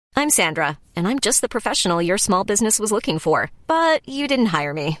I'm Sandra, and I'm just the professional your small business was looking for. But you didn't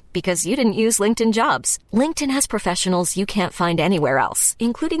hire me because you didn't use LinkedIn Jobs. LinkedIn has professionals you can't find anywhere else,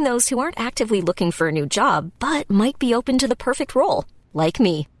 including those who aren't actively looking for a new job, but might be open to the perfect role, like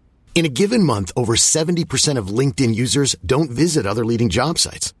me. In a given month, over 70% of LinkedIn users don't visit other leading job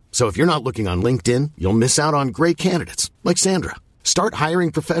sites. So if you're not looking on LinkedIn, you'll miss out on great candidates like Sandra. Start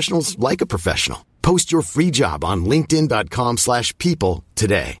hiring professionals like a professional. Post your free job on linkedin.com/people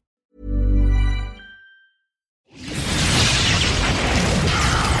today.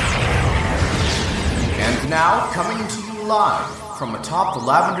 And now, coming to you live from atop the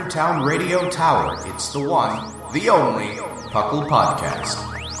Lavender Town Radio Tower, it's the one, the only, PUCL Podcast.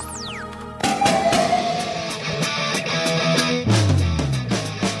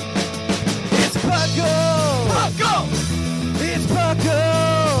 It's PUCL! PUCL! It's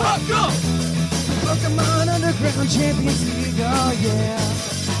PUCL! PUCL! Pokemon Underground Champions League, oh yeah!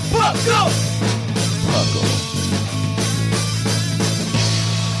 PUCL! PUCL.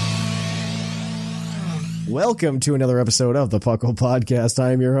 Welcome to another episode of the PUCL Podcast.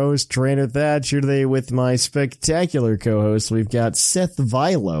 I am your host, Trainer Thatch, here today with my spectacular co-host. We've got Seth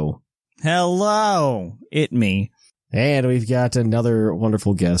Vilo. Hello, it me. And we've got another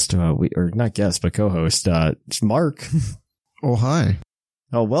wonderful guest, not guest, but co-host, Mark. Oh, hi.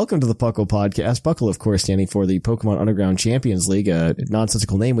 Oh, welcome to the PUCL Podcast. PUCL, of course, standing for the Pokemon Underground Champions League, a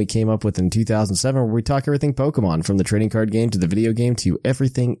nonsensical name we came up with in 2007, where we talk everything Pokemon, from the trading card game to the video game to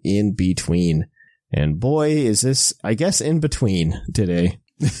everything in between. And boy, is this, I guess, in between today.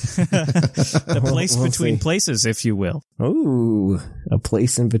 The place between places, if you will. Ooh, a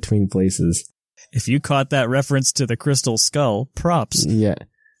place in between places. If you caught that reference to the Crystal Skull, props. Yeah.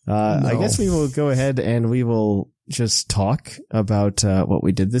 No. I guess we will go ahead and we will just talk about what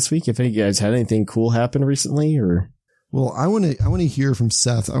we did this week. If any of you guys had anything cool happen recently, or... Well, I want to hear from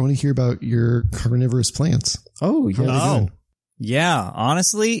Seth. I want to hear about your carnivorous plants. Oh, yeah. Yeah,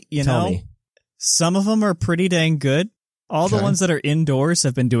 honestly, Tell me. Some of them are pretty dang good. All the ones that are indoors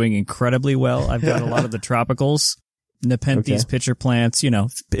have been doing incredibly well. I've got a lot of the tropicals, Nepenthes, pitcher plants,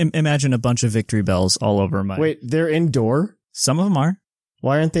 imagine a bunch of victory bells all over my... Wait, they're indoor? Some of them are.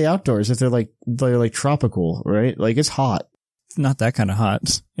 Why aren't they outdoors if they're like tropical, right? Like, it's hot. It's not that kind of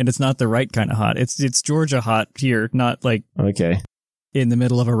hot. And it's not the right kind of hot. It's Georgia hot here, not like... Okay. In the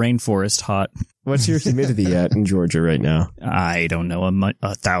middle of a rainforest hot. What's your humidity at in Georgia right now? I don't know,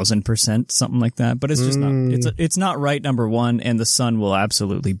 1,000%, something like that. But it's just not. It's not right. Number one, and the sun will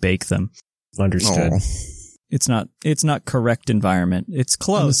absolutely bake them. Understood. Oh. It's not correct environment. It's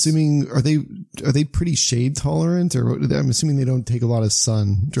close. I'm assuming are they pretty shade tolerant, or I'm assuming they don't take a lot of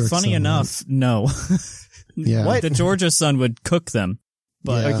sun. Funny enough, no. Yeah. What? The Georgia sun would cook them,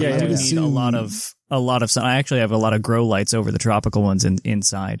 but yeah, you need a lot of sun. I actually have a lot of grow lights over the tropical ones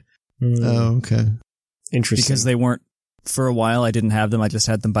inside. Oh, okay. Interesting. Because they weren't, for a while I didn't have them. I just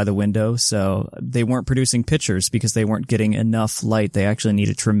had them by the window. So they weren't producing pictures because they weren't getting enough light. They actually need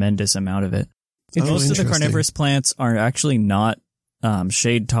a tremendous amount of it. Most of the carnivorous plants are actually not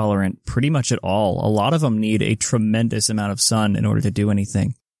shade tolerant pretty much at all. A lot of them need a tremendous amount of sun in order to do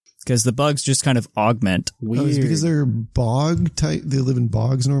anything. Because the bugs just kind of augment. Oh, it's because they're bog type. They live in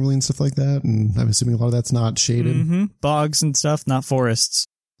bogs normally and stuff like that. And I'm assuming a lot of that's not shaded. Mm-hmm. Bogs and stuff, not forests.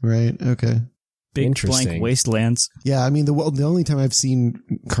 Right. Okay. Big blank wastelands. Yeah. I mean, the only time I've seen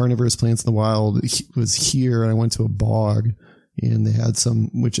carnivorous plants in the wild was here. And I went to a bog and they had some,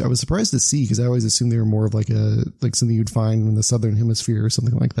 which I was surprised to see because I always assumed they were more of like something you'd find in the southern hemisphere or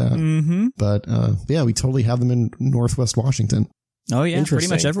something like that. Mm-hmm. But yeah, we totally have them in Northwest Washington. Oh, yeah. Pretty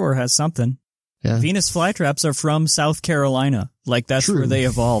much everywhere has something. Yeah. Venus flytraps are from South Carolina. Like, that's where they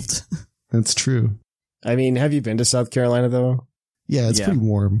evolved. That's true. I mean, have you been to South Carolina, though? Yeah, it's pretty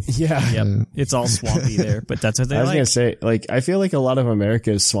warm. Yeah. Yep. It's all swampy there, but that's what they like. I was going to say, like, I feel like a lot of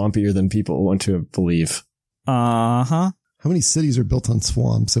America is swampier than people want to believe. Uh-huh. How many cities are built on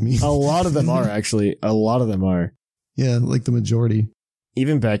swamps? I mean, a lot of them are, actually. A lot of them are. Yeah, like the majority.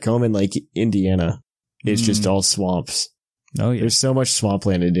 Even back home in, like, Indiana, it's just all swamps. Oh, yeah. There's so much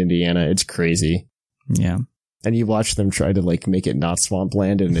swampland in Indiana. It's crazy. Yeah. And you watch them try to, like, make it not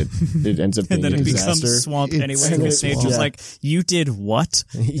swampland, and it ends up being and then a it disaster. becomes swamp anyway. And nature's like, you did what?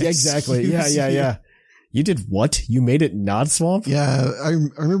 Yeah, exactly. Yeah. You did what? You made it not swamp? Yeah, I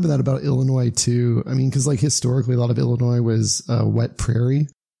remember that about Illinois, too. I mean, because, like, historically, a lot of Illinois was wet prairie.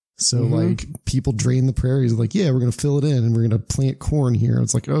 So, like, people drain the prairies, like, yeah, we're going to fill it in and we're going to plant corn here.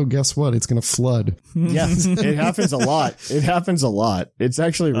 It's like, oh, guess what? It's going to flood. Yeah, it happens a lot. It's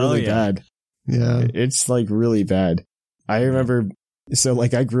actually really bad. Yeah. It's, like, really bad. I remember, so,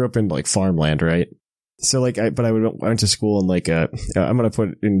 like, I grew up in, like, farmland, right? So like, I went to school in like I'm going to put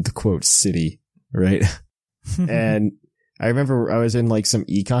it in the quote city, right? And I remember I was in like some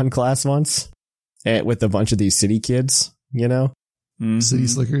econ class once with a bunch of these city kids, you know? Mm-hmm. City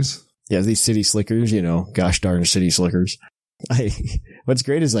slickers. Yeah, these city slickers, you know, gosh darn city slickers. What's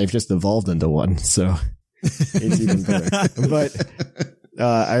great is I've just evolved into one, so it's even better. But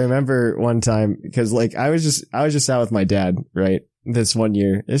I remember one time because like I was just out with my dad, right? This one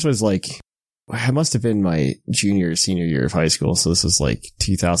year. This was like, I must have been my senior year of high school. So this was like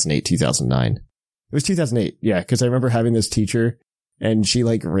 2008, 2009. It was 2008. Yeah. Cause I remember having this teacher and she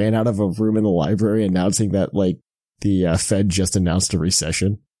like ran out of a room in the library announcing that like the Fed just announced a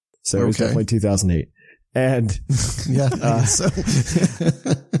recession. So it was definitely 2008. And yeah, I guess so.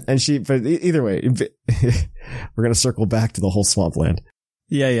 And but either way, we're going to circle back to the whole swampland.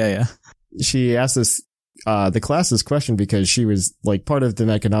 Yeah. She asked us, the class this question because she was like part of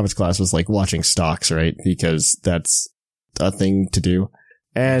the economics class was like watching stocks, right? Because that's a thing to do.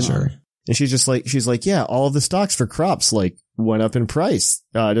 And, and she's like, yeah, all of the stocks for crops like went up in price.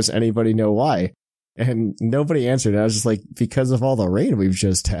 Does anybody know why? And nobody answered. I was just like, because of all the rain we've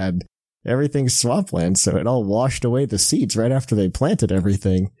just had, everything's swampland. So it all washed away the seeds right after they planted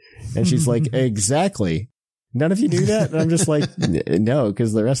everything. And she's like, exactly. None of you knew that? And I'm just like, no,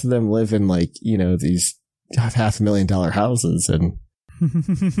 because the rest of them live in like, you know, these $500,000 houses. And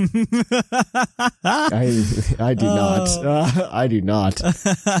I do not. I do not.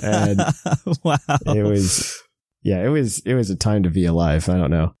 And wow. It was a time to be alive. I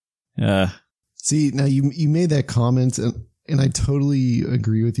don't know. See, now you made that comment and I totally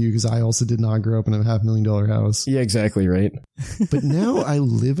agree with you because I also did not grow up in a $500,000 house. Yeah, exactly right. But now I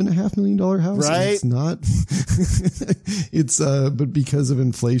live in a $500,000 house. Right. It's not. But because of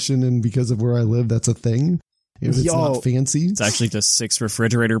inflation and because of where I live, that's a thing. It's not fancy. It's actually just 6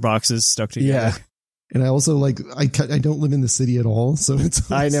 refrigerator boxes stuck together. Yeah. And I also like, I don't live in the city at all. So it's,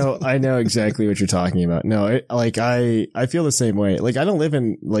 I know exactly what you're talking about. No, I feel the same way. Like I don't live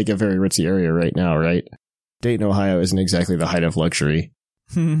in like a very ritzy area right now, right? Dayton, Ohio isn't exactly the height of luxury.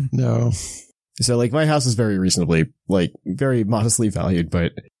 No. So like my house is very reasonably, like very modestly valued,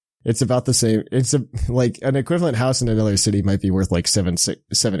 but it's about the same. It's like an equivalent house in another city might be worth like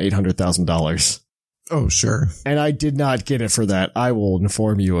 $800,000. Oh, sure. And I did not get it for that. I will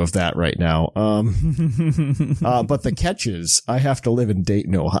inform you of that right now. But the catch is I have to live in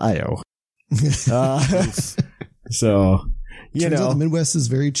Dayton, Ohio. So, you Turns know, out the Midwest is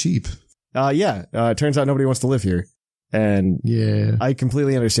very cheap. It turns out nobody wants to live here. And yeah, I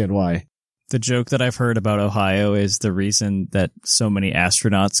completely understand why. The joke that I've heard about Ohio is the reason that so many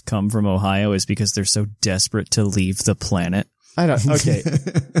astronauts come from Ohio is because they're so desperate to leave the planet. I don't, okay.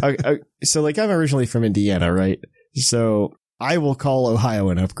 So like I'm originally from Indiana, right? So I will call Ohio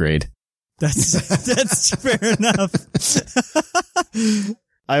an upgrade. That's fair enough.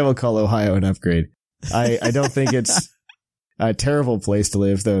 I will call Ohio an upgrade. I don't think it's a terrible place to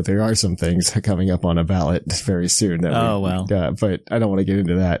live, though there are some things coming up on a ballot very soon. But I don't want to get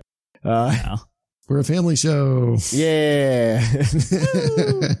into that. We're a family show. Yeah.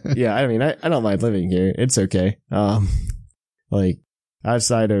 Yeah, I mean, I don't mind living here. It's okay. Like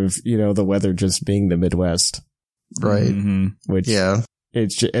outside of, you know, the weather just being the Midwest. Right. Mm-hmm. Which, yeah,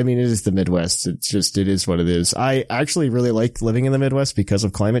 it's just, I mean, it is the Midwest. It's just, it is what it is. I actually really like living in the Midwest because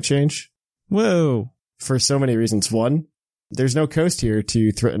of climate change. Whoa. For so many reasons. One, there's no coast here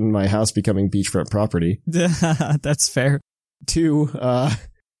to threaten my house becoming beachfront property. That's fair. Two,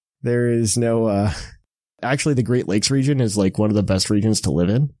 there is no, actually the Great Lakes region is like one of the best regions to live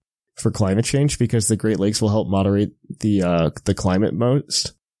in for climate change because the Great Lakes will help moderate the climate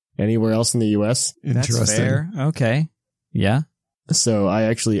most anywhere else in the U.S. That's fair. Okay. Yeah. So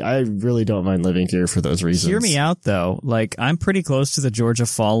I really don't mind living here for those reasons. Hear me out though. Like I'm pretty close to the Georgia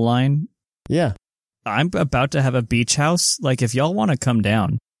fall line. Yeah. I'm about to have a beach house. Like if y'all want to come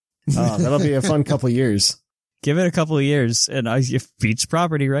down. Oh, that'll be a fun couple years. Give it a couple of years and beach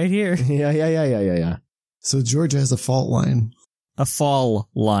property right here. Yeah. So Georgia has a fault line. A fall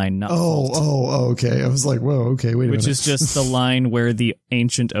line, not fault. Oh, okay. I was like, whoa, okay, wait a minute. Which is just the line where the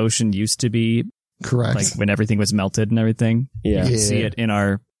ancient ocean used to be. Correct. Like when everything was melted and everything. Yeah. You can see it in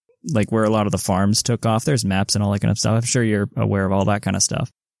our, like where a lot of the farms took off. There's maps and all that kind of stuff. I'm sure you're aware of all that kind of stuff.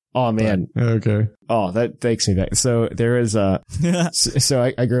 Oh, man. Okay. Oh, that takes me back. So there is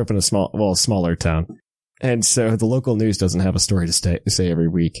so I grew up in a smaller town. And so the local news doesn't have a story to say every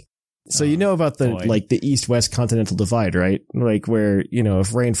week. So you know about the east-west continental divide, right? Like where, you know,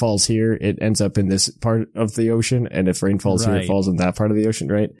 if rain falls here, it ends up in this part of the ocean. And if rain falls here, it falls in that part of the ocean,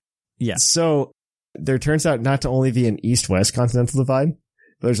 right? Yeah. So there turns out not to only be an east-west continental divide,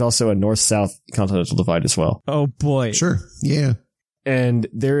 there's also a north-south continental divide as well. Oh boy. Sure. Yeah. And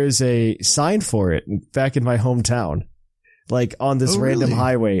there is a sign for it back in my hometown, like on this random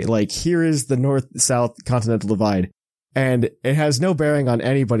highway. Like, here is the north-south continental divide. And it has no bearing on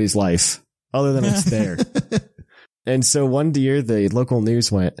anybody's life other than it's there. And so one year the local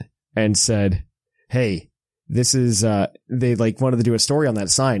news went and said, hey, this is, they like wanted to do a story on that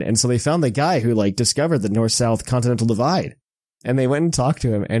sign. And so they found the guy who like discovered the north-south continental divide, and they went and talked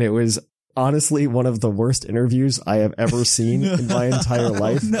to him. And it was honestly one of the worst interviews I have ever seen in my entire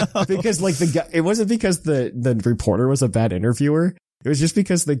life. No. Because like the guy, it wasn't because the reporter was a bad interviewer. It was just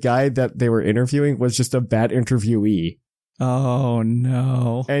because the guy that they were interviewing was just a bad interviewee. Oh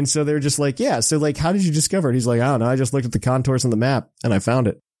no. And so they're just like, yeah, so like, how did you discover it? He's like, I don't know. I just looked at the contours on the map and I found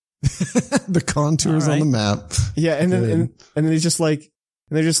it. The contours on the map. Yeah. And then, and then he's just like,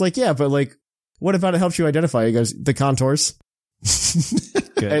 and they're just like, yeah, but like, what about it helps you identify? He goes, the contours.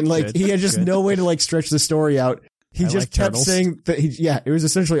 Good, and like, he had just no way to like stretch the story out. He just kept turtles. saying that it was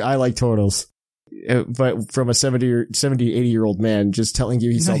essentially, I like turtles. But from a 70, 80-year-old man just telling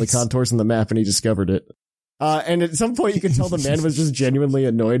you he saw the contours on the map and he discovered it. And at some point you could tell the man was just genuinely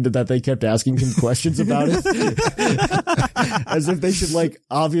annoyed that they kept asking him questions about it. As if they should like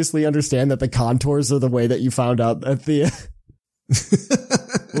obviously understand that the contours are the way that you found out that the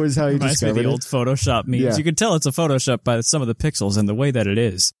was how you discovered me of the it. old Photoshop memes. Yeah. You can tell it's a Photoshop by some of the pixels and the way that it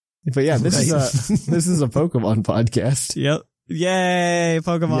is. But yeah, this is a Pokemon podcast. Yep. Yay,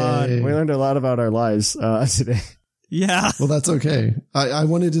 Pokemon. Yay. We learned a lot about our lives today. Yeah. Well, that's okay. I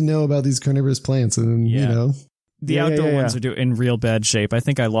wanted to know about these carnivorous plants, and you know, the outdoor ones are in real bad shape. I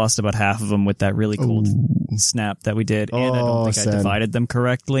think I lost about half of them with that really cool snap that we did, and I don't think I divided them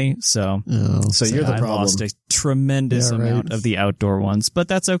correctly. So you're the problem. I lost a tremendous amount of the outdoor ones, but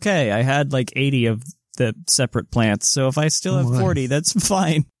that's okay. I had like 80 of the separate plants, so if I still have 40, that's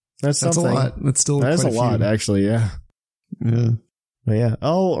fine. That's a lot. That's still a lot, actually. Yeah. Yeah. But yeah.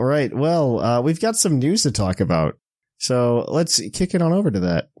 Oh, all right. Well, we've got some news to talk about. So let's kick it on over to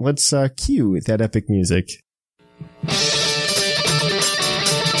that. Let's cue that epic music.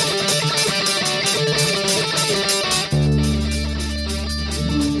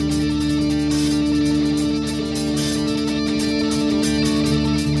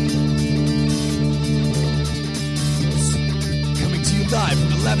 Coming to you live from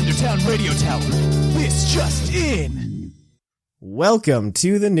the Lavender Town Radio Tower. This just in. Welcome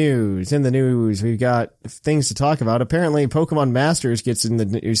to the news. In the news, we've got things to talk about. Apparently, Pokemon Masters gets in the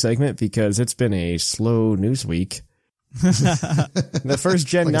news segment because it's been a slow news week. The first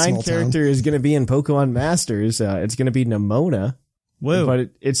Gen 9 character is going to be in Pokemon Masters. It's going to be Nemona. Whoa.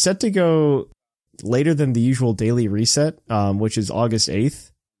 But it's set to go later than the usual daily reset, which is August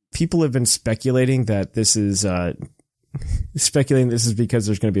 8th. People have been speculating that this is because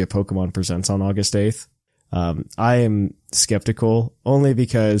there's going to be a Pokemon Presents on August 8th. I am skeptical only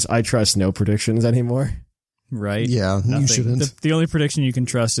because I trust no predictions anymore. Right. Yeah, Nothing. You shouldn't. The only prediction you can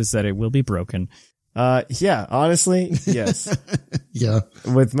trust is that it will be broken. Yeah, honestly, yes. Yeah.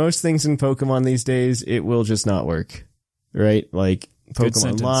 With most things in Pokemon these days, it will just not work. Right? Like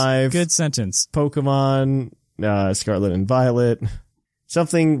Pokemon Live. Good sentence. Pokemon, Scarlet and Violet.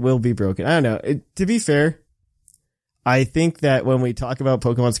 Something will be broken. I don't know. To be fair, I think that when we talk about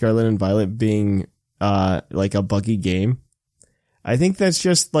Pokemon Scarlet and Violet being like a buggy game, I think that's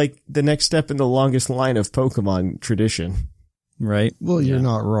just like the next step in the longest line of Pokemon tradition. Right. Well, you're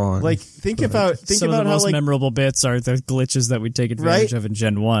not wrong. Like, think about some of the most memorable bits are the glitches that we take advantage of in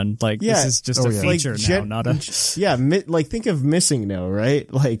Gen 1. Like, this is just a feature now, not a... Yeah, like, think of Missing No,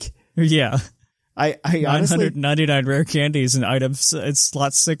 right? Like... Yeah. I honestly... 999 rare candies and items, it's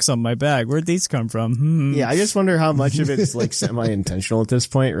slot 6 on my bag. Where'd these come from? Yeah, I just wonder how much of it is, like, semi-intentional at this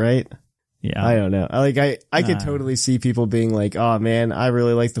point, right? Yeah. I don't know. I could totally see people being like, oh man, I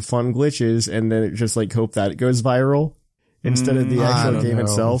really like the fun glitches, and then just like hope that it goes viral instead of the actual game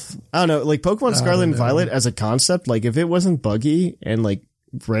itself. I don't know. Like Pokemon Scarlet and Violet as a concept, like if it wasn't buggy and like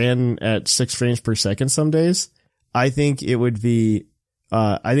ran at 6 frames per second some days, I think it would be,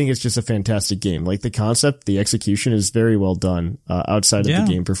 I think it's just a fantastic game. Like the concept, the execution is very well done, outside of the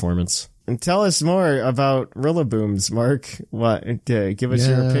game performance. And tell us more about Rillabooms, Mark. Give us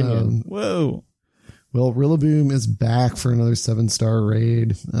your opinion. Whoa. Well, Rillaboom is back for another 7-star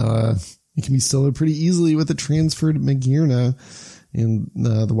raid. It can be soloed pretty easily with a transferred Magearna, and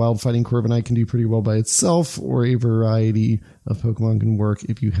the Wild Fighting Corviknight can do pretty well by itself, or a variety of Pokemon can work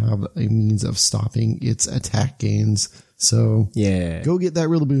if you have a means of stopping its attack gains. So, yeah, go get that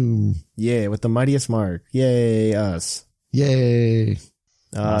Rillaboom. Yeah, with the mightiest Mark. Yay, us. Yay.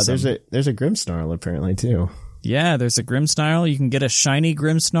 Awesome. There's a Grimmsnarl apparently too. Yeah, there's a Grimmsnarl. You can get a shiny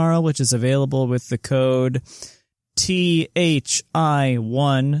Grimmsnarl, which is available with the code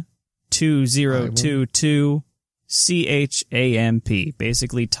THI12022CHAMP.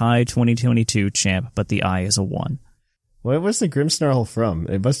 Basically, TIE 2022 champ, but the I is a 1. What was the Grimmsnarl from?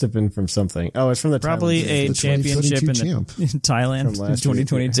 It must have been from something. Oh, it's from the probably a championship in Thailand in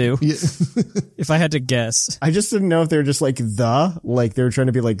 2022. Yeah. If I had to guess, I just didn't know if they were just like they were trying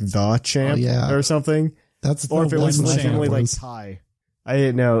to be like the champ or something. Or if it was legitimately like Thai. I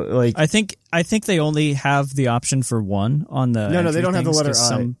didn't know. Like, I think they only have the option for 1 on the. No, they don't have the letter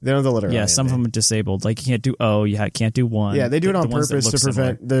I. They don't have the letter I. Yeah, some of them are disabled. Like, you can't do O. You can't do 1. Yeah, they do it on purpose to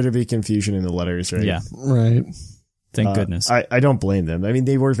prevent there to be confusion in the letters, right? Yeah, right. Thank goodness. I don't blame them. I mean,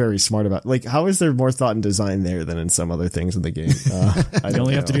 they were very smart about, like, how is there more thought and design there than in some other things in the game? You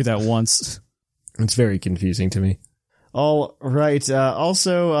only have to do that once. It's very confusing to me. All right.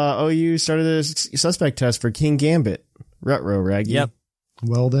 Also, OU started a suspect test for King Gambit. Rutro, Raggy. Yep.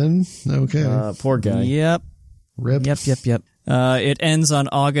 Well then, okay. Poor guy. Yep. Rip. Yep. It ends on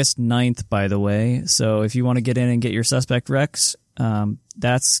August 9th, by the way. So if you want to get in and get your suspect recs,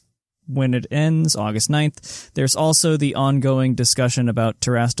 that's when it ends, August 9th. There's also the ongoing discussion about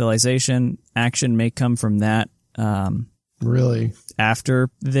terrestrialization. Action may come from that. Really? After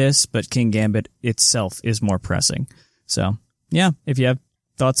this, but King Gambit itself is more pressing. So, yeah, if you have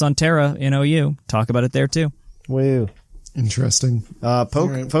thoughts on Terra in OU, talk about it there too. Woo. Interesting.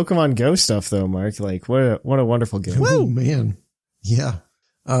 Pokemon Go stuff though, Mark. Like, what a wonderful game. Oh, man. Yeah.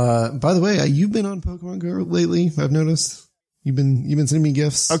 By the way, you've been on Pokemon Go lately, I've noticed. You've been sending me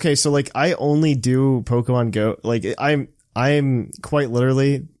gifts. Okay, so like I only do Pokemon Go. Like I'm quite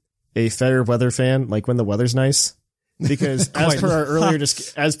literally a fair weather fan. Like when the weather's nice, because as per our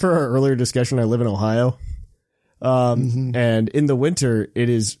earlier discussion, I live in Ohio, and in the winter it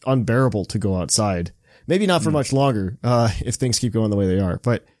is unbearable to go outside. Maybe not for much longer, if things keep going the way they are.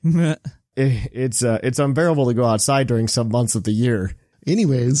 But it's unbearable to go outside during some months of the year.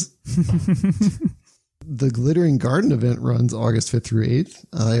 Anyways. The Glittering Garden event runs August 5th through 8th.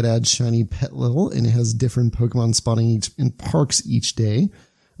 It adds shiny Petlil, and it has different Pokemon spawning in parks each day.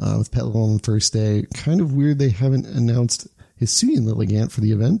 With Petlil on the first day. Kind of weird they haven't announced Hisuian Lilligant for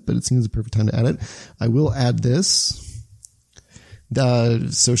the event, but it seems the perfect time to add it. I will add this.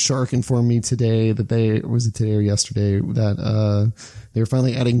 So Shark informed me today that today or yesterday, that they were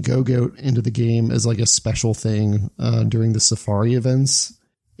finally adding Go-Goat into the game as like a special thing during the Safari events.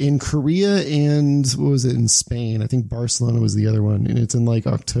 In Korea and in Spain? I think Barcelona was the other one, and it's in like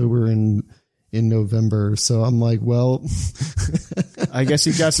October and in November. So I'm like, well, I guess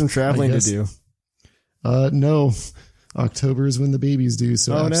you've got some traveling to do. No, October is when the babies do.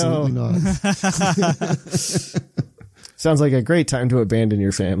 So absolutely not. Sounds like a great time to abandon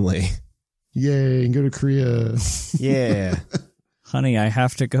your family. Yay, and go to Korea. Yeah. Honey, I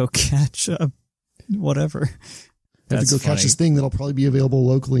have to go catch up. Whatever. I have to go catch this thing that'll probably be available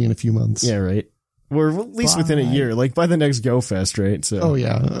locally in a few months. Yeah, right. We're at least within a year, like by the next Go Fest, right? So. Oh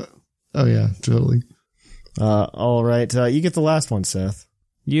yeah, totally. All right, you get the last one, Seth.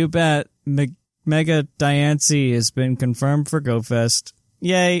 You bet. Mega Diancie has been confirmed for Go Fest.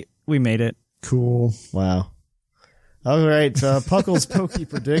 Yay, we made it. Cool. Wow. All right, Puckle's Poke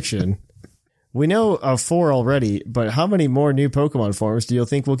prediction. We know of 4 already, but how many more new Pokemon forms do you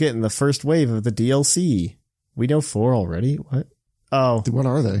think we'll get in the first wave of the DLC? We know 4 already? What? Oh. What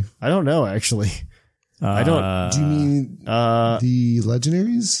are they? I don't know, actually. I don't. Do you mean the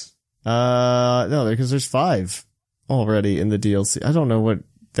legendaries? No, because there's 5 already in the DLC. I don't know what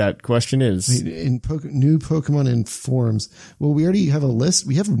that question is. In new Pokemon in forms. Well, we already have a list.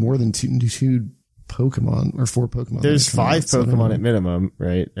 We have more than two Pokemon or 4 Pokemon. There's 5 Pokemon at minimum,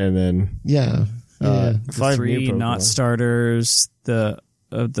 right? And then 5 3 new Pokemon. not starters. The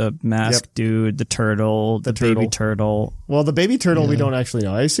masked dude, the turtle, the baby turtle. Well, the baby turtle we don't actually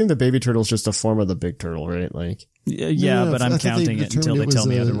know. I assume the baby turtle is just a form of the big turtle, right? Like, but I'm counting it until they tell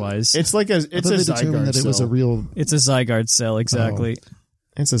me otherwise. It's like it's a Zygarde that it was a real. It's a Zygarde cell, exactly. Oh.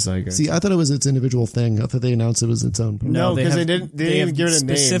 It's a Zygarde. See, I thought it was its individual thing. I thought they announced it was its own Pokemon. No, because they didn't even give it a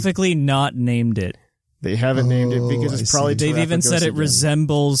name. Specifically, not named it. They haven't named it because it's probably. They've even said it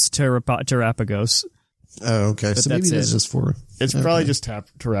resembles Terrapagos. Oh, okay. So maybe that's just 4. It's probably just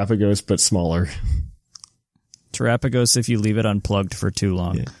Terrapagos, but smaller. Terrapagos if you leave it unplugged for too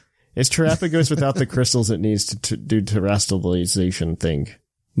long. Yeah. It's Terrapagos without the crystals it needs to do terrestrialization thing.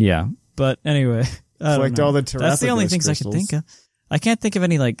 Yeah, but anyway, collect all the Terrapagos. That's the only things crystals. I can think of. I can't think of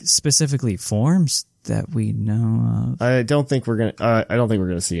any like specifically forms that we know of. I don't think we're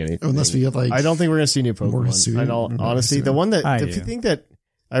gonna see anything. Unless we have like. I don't think we're gonna see new Pokemon. In all honesty, the one that if you think that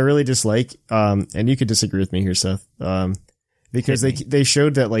I really dislike, and you could disagree with me here, Seth, because they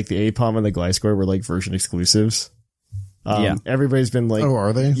showed that like the APOM and the Gliscor were like version exclusives. Everybody's been like, oh,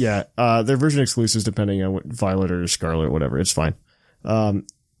 are they? Yeah. They're version exclusives depending on what Violet or Scarlet or whatever. It's fine.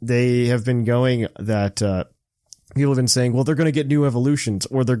 They have been going that, people have been saying, well, they're going to get new evolutions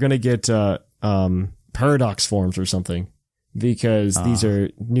or they're going to get, paradox forms or something because these are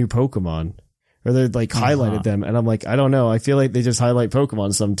new Pokemon or they're like highlighted them. And I'm like, I don't know. I feel like they just highlight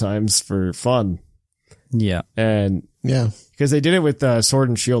Pokemon sometimes for fun. Yeah. And because they did it with, Sword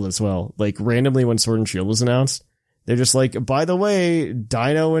and Shield as well. Like randomly when Sword and Shield was announced, they're just like, by the way,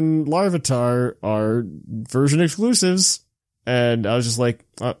 Dino and Larvitar are version exclusives. And I was just like,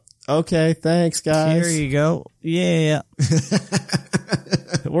 okay, thanks, guys. Here you go. Yeah.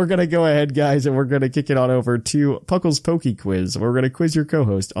 We're going to go ahead, guys, and we're going to kick it on over to Puckle's Poke Quiz. We're going to quiz your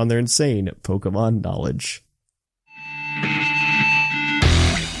co-host on their insane Pokemon knowledge.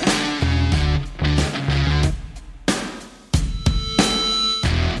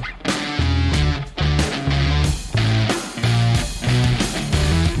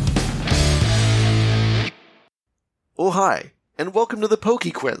 Oh, hi, and welcome to the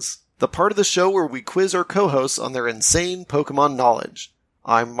Poke Quiz, the part of the show where we quiz our co-hosts on their insane Pokemon knowledge.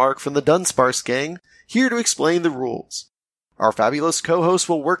 I'm Mark from the Dunsparce Gang, here to explain the rules. Our fabulous co-hosts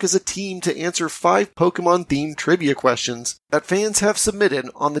will work as a team to answer 5 Pokemon-themed trivia questions that fans have submitted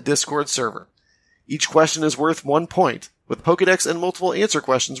on the Discord server. Each question is worth 1 point, with Pokedex and multiple answer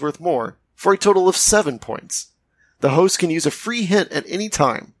questions worth more, for a total of 7 points. The host can use a free hint at any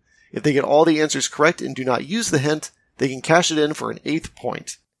time. If they get all the answers correct and do not use the hint, they can cash it in for an 8th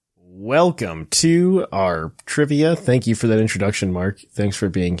point. Welcome to our trivia. Thank you for that introduction, Mark. Thanks for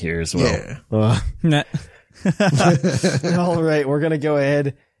being here as well. Yeah. All right, we're going to go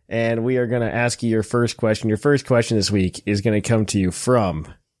ahead and we are going to ask you your first question. Your first question this week is going to come to you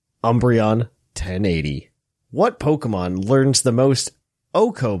from Umbreon 1080. What Pokemon learns the most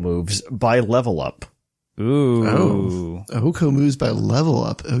OHKO moves by level up? Ooh. Oh, OHKO moves by level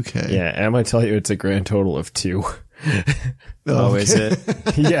up. Okay. Yeah, and I'm going to tell you it's a grand total of 2. Oh, is it?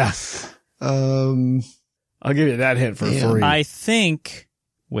 Yeah. I'll give you that hint for free. I think.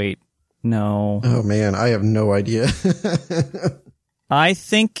 Wait, no. Oh man, I have no idea. I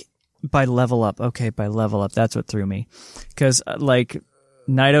think by level up. Okay, by level up. That's what threw me. Because like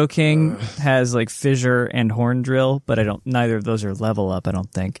Nidoking has like Fissure and Horn Drill, but neither of those are level up. I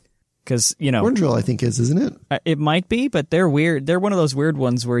don't think. Because Horn Drill, I think isn't it? It might be, but they're weird. They're one of those weird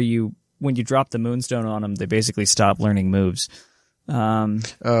ones where when you drop the Moonstone on them, they basically stop learning moves.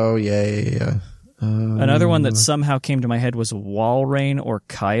 Oh, yeah. Another one that somehow came to my head was Walrein or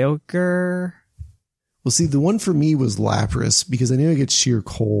Kyogre. Well, see, the one for me was Lapras, because I knew it gets sheer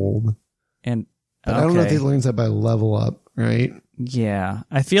cold. But I don't know if they learned that by level up, right? Yeah.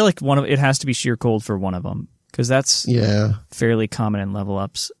 I feel like it has to be sheer cold for one of them, because that's fairly common in level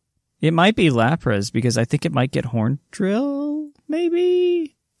ups. It might be Lapras, because I think it might get Horn Drill,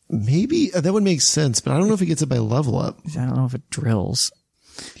 maybe? Maybe that would make sense, but I don't know if it gets it by level up. I don't know if it drills.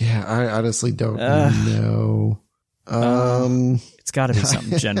 Yeah, I honestly don't know. It's got to be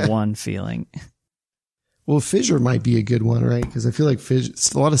something Gen 1 feeling. Well, Fissure might be a good one, right? Because I feel like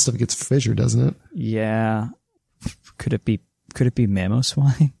a lot of stuff gets Fissure, doesn't it? Yeah. Could it be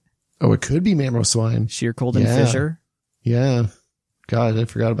Mamoswine? Oh, it could be Mamoswine. Sheer cold and Fissure? Yeah. God, I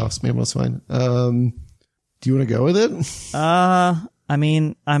forgot about Mamoswine. Do you want to go with it? I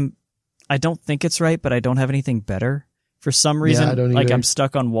mean, I don't think it's right, but I don't have anything better. For some reason, I'm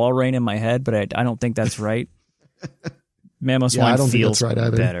stuck on Walrein in my head, but I don't think that's right. Mamoswine feels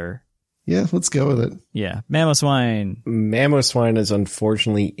better. Yeah, let's go with it. Yeah, Mamoswine. Mamoswine is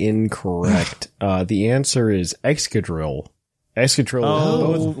unfortunately incorrect. The answer is Excadrill.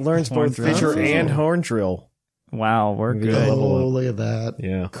 Excadrill learns both Fissure and Horn Drill. Wow, we're good. Oh, look at that.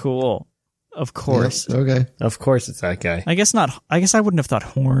 Yeah. Cool. Of course. Yep. Okay. Of course it's that guy. I guess not. I guess I wouldn't have thought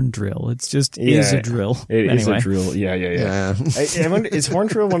Horn Drill. It's just is a drill. It is a drill. Yeah. I wonder, is Horn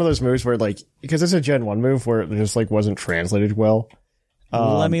Drill one of those moves where because it's a Gen 1 move where it just wasn't translated well?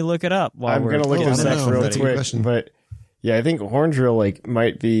 Let me look it up. I'm going to look at this next real quick. But yeah, I think Horn Drill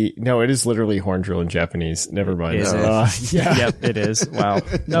might be, no, it is literally Horn Drill in Japanese. Never mind. Is it? Yeah. Yep, it is. Wow.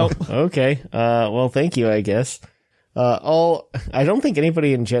 Nope. Okay. Well, thank you, I guess. I don't think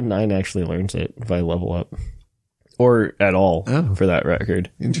anybody in Gen 9 actually learns it by level up. Or at all, for that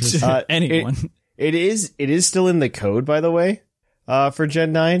record. Interesting. Anyone. It is still in the code, by the way, for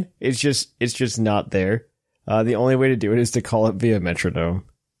Gen 9. It's just not there. The only way to do it is to call it via metronome.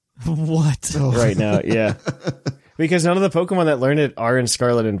 What? Right now, yeah. Because none of the Pokemon that learn it are in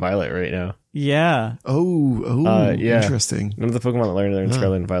Scarlet and Violet right now. Yeah. Yeah. Interesting. None of the Pokemon that learned they're in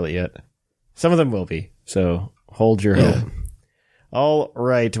Scarlet and Violet yet. Some of them will be, so hold your hope. All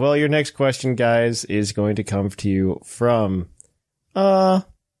right. Well, your next question, guys, is going to come to you from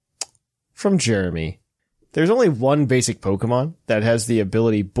Jeremy. There's only one basic Pokemon that has the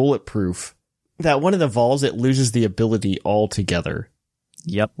ability Bulletproof. That when it evolves, it loses the ability altogether.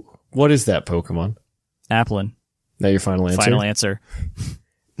 Yep. What is that Pokemon? Applin. Now your final answer? Final answer.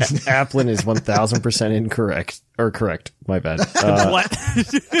 Applin is 1000% incorrect. Or correct. My bad. What?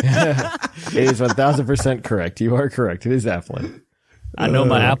 It is 1000% correct. You are correct. It is Applin. I know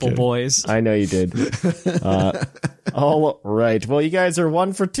my Apple boys. I know you did. All right. Well, you guys are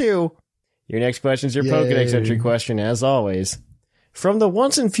 1 for 2. Your next question is your Pokedex entry question, as always. From the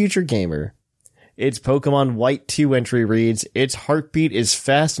Once and Future Gamer, its Pokemon White 2 entry reads, its heartbeat is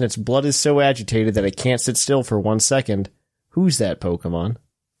fast and its blood is so agitated that it can't sit still for 1 second. Who's that Pokemon?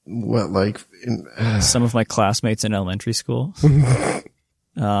 What, like... Some of my classmates in elementary school.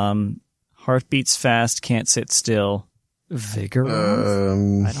 Heartbeats fast, can't sit still.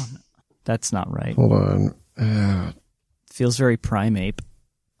 Vigoroth? I don't know. That's not right. Hold on. Feels very Primeape.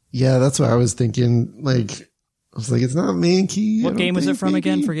 Yeah, that's what I was thinking. Like, I was like, it's not Mankey. What game is it from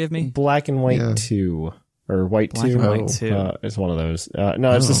again? Forgive me. Black and White 2. Or White 2. Black and White 2. It's one of those.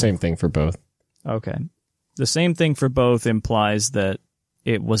 No, it's the same thing for both. Okay. The same thing for both implies that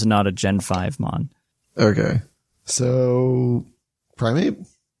it was not a Gen 5 Mon. Okay. So, Primeape?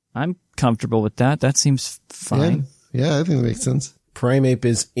 I'm comfortable with that. That seems fine. Yeah, I think that makes sense. Primeape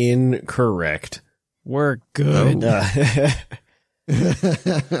is incorrect. We're good.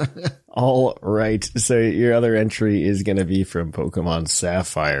 All right. So your other entry is going to be from Pokemon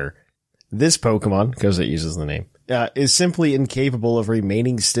Sapphire. This Pokemon, because it uses the name, is simply incapable of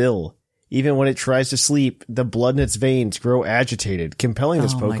remaining still. Even when it tries to sleep, the blood in its veins grow agitated, compelling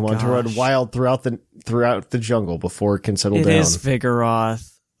this Pokemon to run wild throughout the jungle before it can settle down. It is Vigoroth.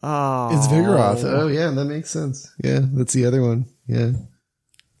 Oh. It's Vigoroth. Oh, yeah, that makes sense. Yeah, that's the other one. Yeah.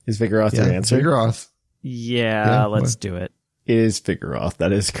 Is Vigoroth your answer? Vigoroth. Yeah, let's do it. It is Vigoroth.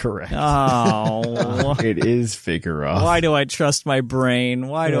 That is correct. Oh. It is Vigoroth. Why do I trust my brain?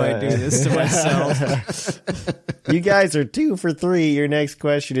 Why do I do this to myself? You guys are 2 for 3. Your next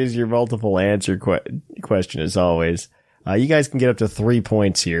question is your multiple answer question, as always. You guys can get up to 3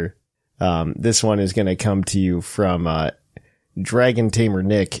 points here. This one is going to come to you from Dragon Tamer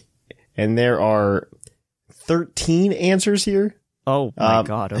Nick, and there are 13 ansers here. Oh my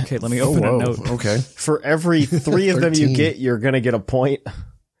God. Okay, let me open a note. Okay. For every 3 of them you get, you're going to get a point.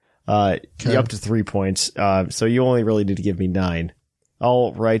 Up to 3 points. So you only really need to give me 9.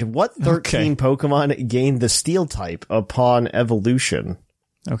 All right. What 13 Pokemon gained the Steel type upon evolution?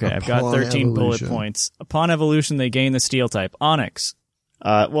 Okay, I've got 13 bullet points. Upon evolution, they gain the Steel type. Onyx.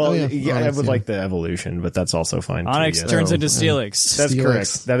 I Onyx, would like the evolution, but that's also fine. Onyx turns into Steelix. That's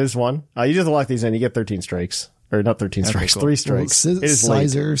correct. That is one. You just lock these in. You get 13 strikes. Or not 13 strikes, cool. 3 strikes. Well,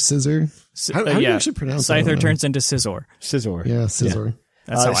 Scissor. How do you actually pronounce it? Scyther turns into Scizor. Yeah, Scizor. Yeah.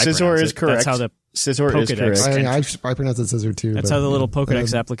 That's how I Scizor is correct. That's how the Scizor is correct. I pronounce it Scissor too. That's how the little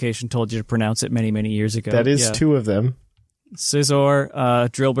Pokedex application told you to pronounce it many, many years ago. That is 2 of them. Scizor,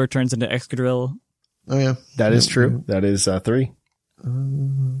 Drillbur turns into Excadrill. Oh yeah. That is true. That is 3.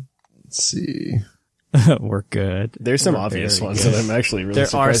 Let's see. We're good. There's some obvious ones that I'm actually really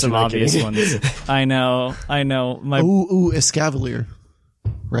surprised. There are some obvious ones. I know. Escavalier.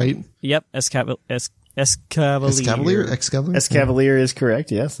 Right? Yep, Escavalier. Escavalier is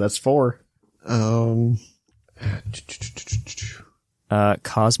correct. Yes, that's 4. Cosmog.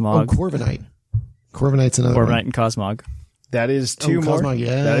 Corviknight. Corviknight's another one. Corviknight and Cosmog. That is 2 more. Cosmog,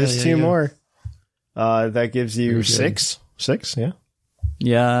 yeah. That is 2 more. That gives you 6. 6, yeah.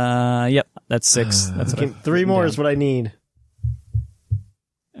 Yeah, yep. That's 6. That's what 3 more is what I need.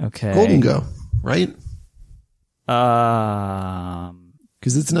 Okay. Golden Go, right?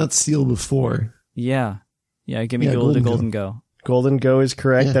 Because it's not Steel before. Yeah. Yeah, give me Golden Go. Golden Go is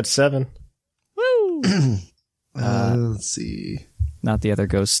correct. Yeah. That's 7. Woo! Let's see. Not the other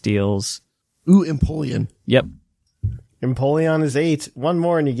Ghost Steels. Ooh, Empoleon. Yep. Empoleon is 8. 1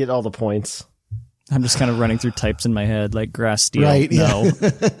 more and you get all the points. I'm just kind of running through types in my head, like Grass Steel. Right, no. Yeah.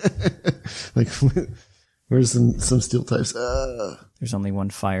 Like, where's some Steel types? There's only one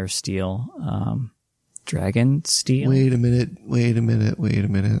Fire Steel. Dragon Steel? Wait a minute.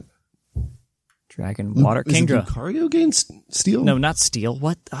 Dragon Water. Kingdra. Lucario gains Steel? No, not Steel.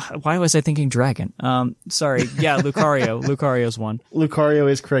 What? Why was I thinking Dragon? Sorry. Yeah, Lucario. Lucario's 1.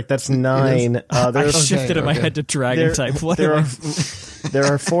 Lucario is correct. That's 9. I shifted in my head to Dragon type. What there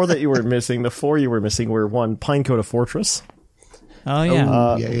are 4 that you were missing. The 4 you were missing were 1, Pinecoat Fortress. Oh,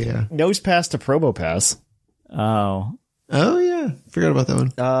 yeah. Yeah. Nose Pass to Probopass. Oh. Oh, yeah. Forgot about that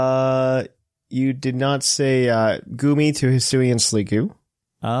one. You did not say Gumi to Hisuian Sliggoo.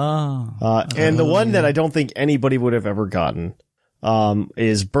 Oh. And the one that I don't think anybody would have ever gotten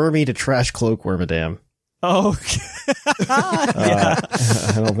is Burmy to Trash Cloak Wormadam. Oh. Yeah.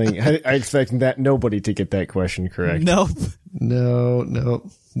 I don't think I expect that nobody to get that question correct. Nope. No.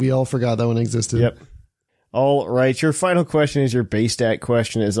 We all forgot that one existed. Yep. All right. Your final question is your base stat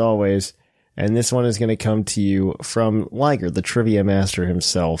question, as always. And this one is going to come to you from Liger, the trivia master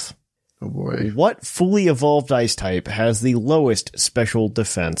himself. Oh, boy. What fully evolved ice type has the lowest special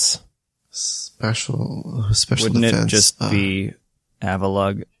defense? Special Wouldn't defense. it just be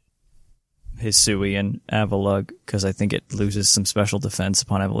Avalugg? Hisuian Avalugg, because I think it loses some special defense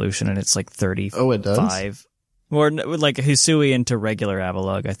upon evolution, and it's like 35. Oh, it does? Or like Hisuian to regular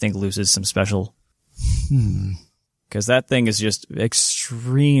Avalugg, I think loses some special. Because that thing is just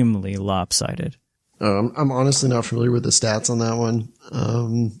extremely lopsided. I'm honestly not familiar with the stats on that one.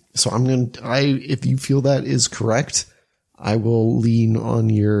 So if you feel that is correct, I will lean on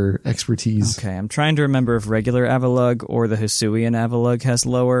your expertise. Okay, I'm trying to remember if regular Avalugg or the Hisuian Avalugg has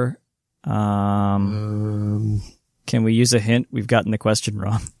lower. Can we use a hint? We've gotten the question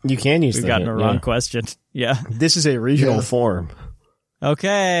wrong. You can use We've the gotten hint, a wrong yeah. question. Yeah. This is a regional form.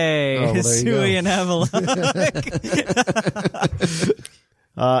 Okay. Oh, well, Hisuian Avalugg.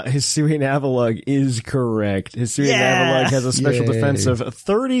 Hisuian Avalugg is correct. Hisuian Avalugg has a special Yay. defense of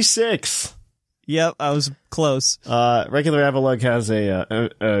 36. Yep, I was close. Regular Avalugg has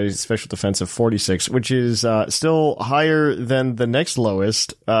a special defense of 46, which is still higher than the next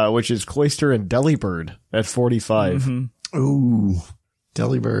lowest, which is Cloyster and Delibird at 45. Mm-hmm. Ooh,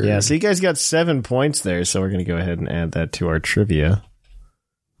 Delibird. Yeah, so you guys got 7 points there, so we're going to go ahead and add that to our trivia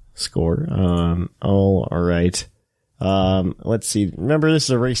score. All right. Let's see. Remember, this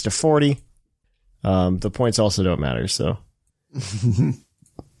is a race to 40. The points also don't matter, so...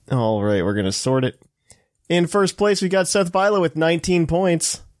 All right, we're going to sort it. In first place, we got Seth Bilo with 19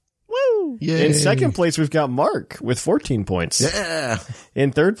 points. Woo! Yay. In second place, we've got Mark with 14 points. Yeah.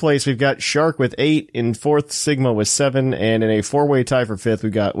 In third place, we've got Shark with 8. In fourth, Sigma with 7. And in a four-way tie for fifth,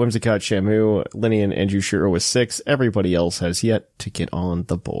 we've got Whimsicott, Shamu, Linian, and Jushiro with 6. Everybody else has yet to get on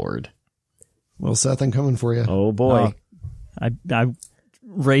the board. Well, Seth, I'm coming for you. Oh, boy. I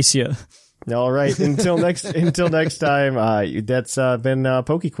race you. All right. Until next time, that's been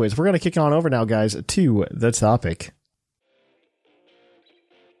Poke Quiz. We're going to kick on over now, guys, to the topic.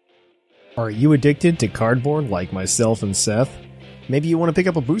 Are you addicted to cardboard like myself and Seth? Maybe you want to pick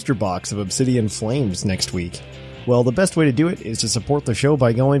up a booster box of Obsidian Flames next week. Well, the best way to do it is to support the show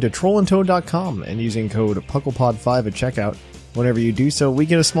by going to trollandtoad.com and using code PUCLEPOD5 at checkout. Whenever you do so, we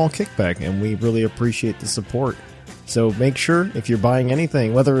get a small kickback, and we really appreciate the support. So make sure, if you're buying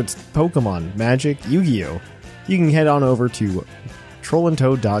anything, whether it's Pokemon, Magic, Yu-Gi-Oh!, you can head on over to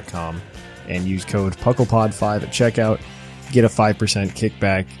trollandtoad.com and use code PUCLEPOD5 at checkout. Get a 5%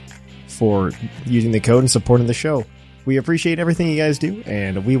 kickback for using the code and supporting the show. We appreciate everything you guys do,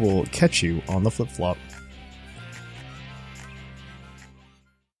 and we will catch you on the flip-flop.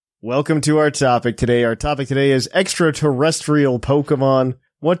 Welcome to our topic today. Our topic today is extraterrestrial Pokemon.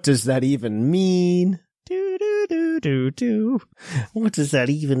 What does that even mean? What does that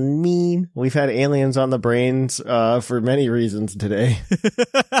even mean? We've had aliens on the brains for many reasons today.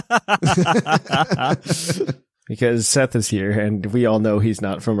 Because Seth is here, and we all know he's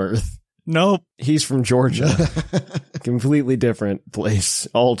not from Earth. Nope. He's from Georgia. Completely different place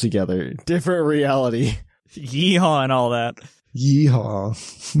altogether. Different reality. Yeehaw and all that. Yeehaw.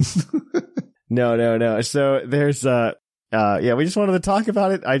 No. So there's we just wanted to talk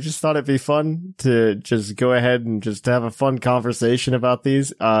about it. I just thought it'd be fun to just go ahead and just have a fun conversation about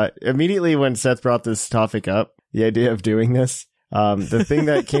these. Immediately when Seth brought this topic up, the idea of doing this, the thing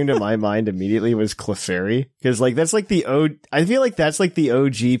that came to my mind immediately was Clefairy. Cause like, that's like I feel like that's like the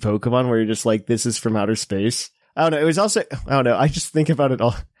OG Pokemon where you're just like, this is from outer space. I don't know. It was also, I don't know. I just think about it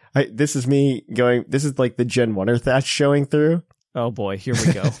all. This is like the Gen 1 Thatch showing through. Oh boy, here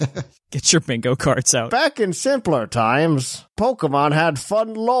we go. Get your bingo cards out. Back in simpler times, Pokemon had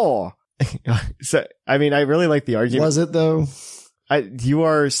fun lore. So, I mean, I really like the argument. Was it though? You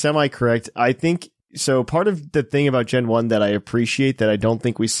are semi-correct. I think, so part of the thing about Gen 1 that I appreciate that I don't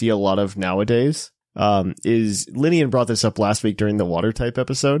think we see a lot of nowadays, is Linian brought this up last week during the water type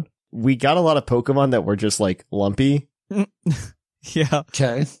episode. We got a lot of Pokemon that were just like lumpy. Yeah.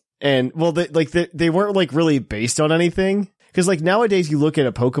 Okay. And well, they weren't like really based on anything. Because, like, nowadays you look at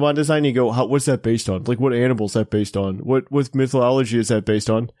a Pokemon design and you go, what's that based on? Like, what animal is that based on? What mythology is that based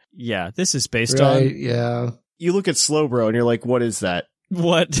on? Yeah, this is based right, on... Yeah. you look at Slowbro and you're like, what is that?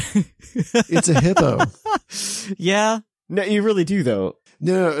 What? It's a hippo. Yeah. No, you really do though.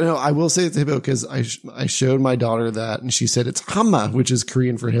 No. I will say it's a hippo because I showed my daughter that and she said it's hama, which is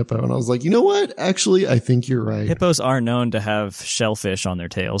Korean for hippo. And I was like, you know what? Actually, I think you're right. Hippos are known to have shellfish on their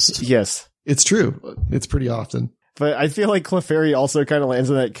tails. Yes. It's true. It's pretty often. But I feel like Clefairy also kind of lands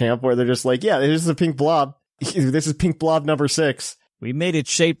in that camp where they're just like, yeah, this is a pink blob. This is pink blob number 6. We made it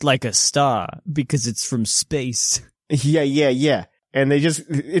shaped like a star because it's from space. Yeah. And they just,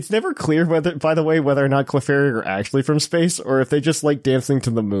 it's never clear by the way, whether or not Clefairy are actually from space or if they just like dancing to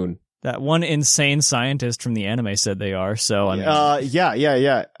the moon. That one insane scientist from the anime said they are, so I mean.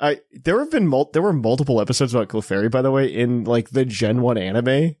 Yeah. There were multiple episodes about Clefairy, by the way, in like the Gen 1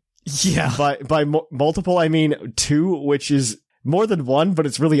 anime. Yeah. By multiple, I mean 2, which is more than 1, but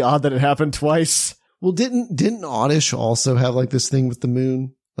it's really odd that it happened twice. Well, didn't Oddish also have like this thing with the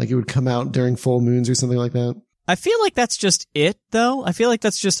moon? Like it would come out during full moons or something like that? I feel like that's just it, though. I feel like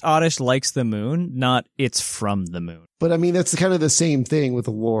that's just Oddish likes the moon, not it's from the moon. But I mean, that's kind of the same thing with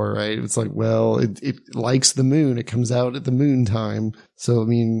the lore, right? It's like, well, it likes the moon. It comes out at the moon time. So, I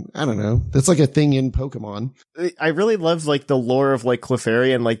mean, I don't know. That's like a thing in Pokemon. I really love like the lore of like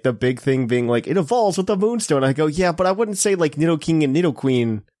Clefairy and like the big thing being like, it evolves with the Moonstone. I go, yeah, but I wouldn't say like Nidoking and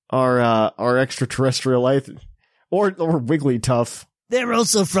Nidoqueen are extraterrestrial life or Wigglytuff. They're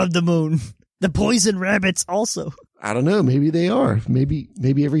also from the moon. The poison rabbits also. I don't know. Maybe they are. Maybe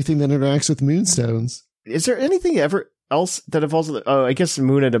everything that interacts with moonstones. Is there anything else that evolves? I guess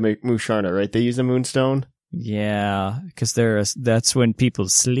Moona to Musharna, right? They use a moonstone. Yeah, because that's when people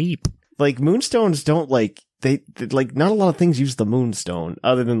sleep. Like moonstones don't like they like not a lot of things use the moonstone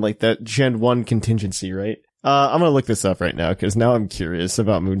other than like that Gen 1 contingency, right? I'm gonna look this up right now because now I'm curious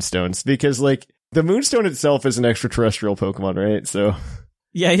about moonstones because like the moonstone itself is an extraterrestrial Pokemon, right? So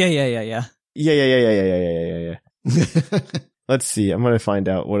Yeah. Yeah. Let's see. I'm going to find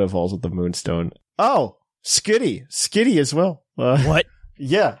out what evolves with the Moonstone. Oh, Skitty as well. What?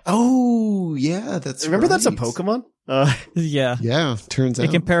 Yeah. Oh, yeah. Remember that's a Pokemon? Yeah. Yeah, turns out.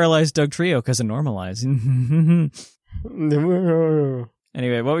 It can paralyze Doug Trio because of Normalize.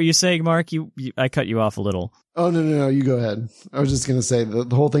 Anyway, what were you saying, Mark? I cut you off a little. Oh, no. You go ahead. I was just going to say the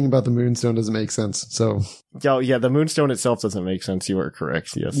whole thing about the Moonstone doesn't make sense. So. Yeah, the Moonstone itself doesn't make sense. You are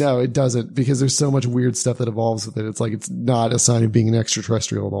correct. Yes. No, it doesn't because there's so much weird stuff that evolves with it. It's like it's not a sign of being an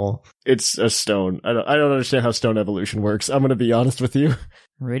extraterrestrial at all. It's a stone. I don't understand how stone evolution works. I'm going to be honest with you.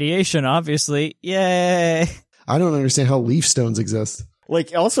 Radiation, obviously. Yay. I don't understand how leaf stones exist.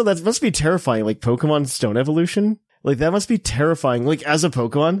 Like, also, that must be terrifying. Like, Pokemon stone evolution? Like, that must be terrifying. Like, as a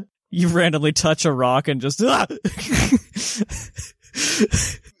Pokemon? You randomly touch a rock and just... Ah!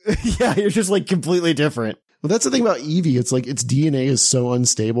 Yeah, you're just, like, completely different. Well, that's the thing about Eevee. It's like its DNA is so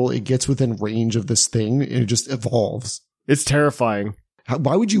unstable, it gets within range of this thing, and it just evolves. It's terrifying.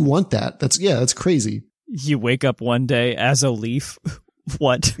 Why would you want that? That's crazy. You wake up one day as a leaf.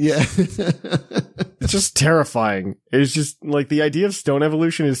 What? Yeah. It's just terrifying. It's just, like, the idea of stone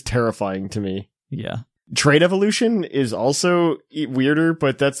evolution is terrifying to me. Yeah. Trade evolution is also weirder,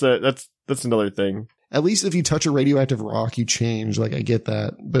 but that's another thing. At least if you touch a radioactive rock, you change. Like, I get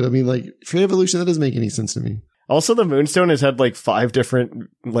that. But I mean, like, trade evolution, that doesn't make any sense to me. Also, the Moonstone has had like 5 different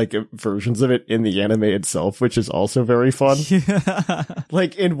like versions of it in the anime itself, which is also very fun. Yeah.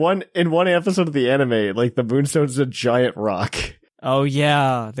 Like in one episode of the anime, like the Moonstone is a giant rock. Oh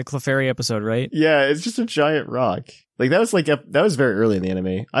yeah, the Clefairy episode, right? Yeah, it's just a giant rock. Like that was very early in the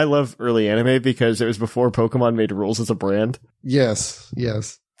anime. I love early anime because it was before Pokemon made rules as a brand. Yes.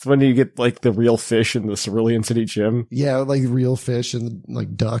 It's when you get like the real fish in the Cerulean City gym. Yeah, like real fish and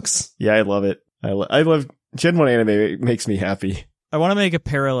like ducks. Yeah, I love it. I love Gen 1 anime. It makes me happy. I want to make a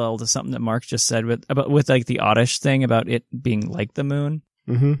parallel to something that Mark just said with like the Oddish thing about it being like the moon.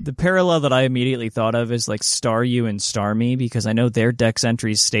 Mm-hmm. The parallel that I immediately thought of is like Staryu and Starmie, because I know their dex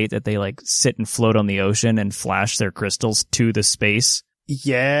entries state that they like sit and float on the ocean and flash their crystals to the space.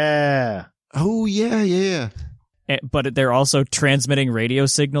 Yeah. Oh, yeah. But they're also transmitting radio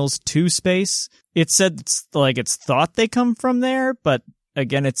signals to space. It said it's thought they come from there, but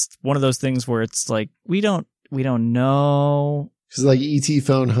again, it's one of those things where it's like, we don't know. It's like ET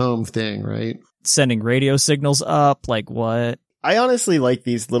phone home thing, right? Sending radio signals up, like what? I honestly like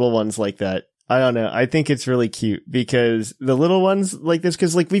these little ones like that. I don't know. I think it's really cute because the little ones like this,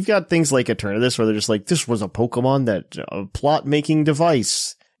 because like we've got things like Eternatus where they're just like, this was a Pokemon that a plot making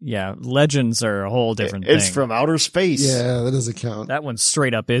device. Yeah, legends are a whole different thing. It's from outer space. Yeah, that doesn't count. That one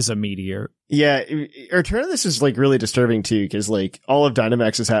straight up is a meteor. Yeah, Eternatus is like really disturbing too, because like all of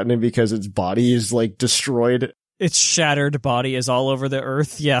Dynamax is happening because its body is like destroyed. Its shattered body is all over the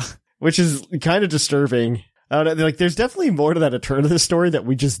earth. Yeah. Which is kind of disturbing. Like, there's definitely more to that Eternatus story that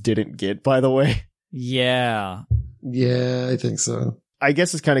we just didn't get, by the way. Yeah. Yeah, I think so. I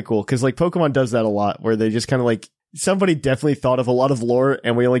guess it's kind of cool, because, like, Pokemon does that a lot, where they just kind of, like, somebody definitely thought of a lot of lore,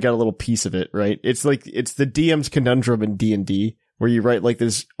 and we only got a little piece of it, right? It's like, it's the DM's conundrum in D&D, where you write, like,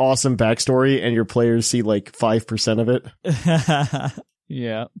 this awesome backstory, and your players see, like, 5% of it.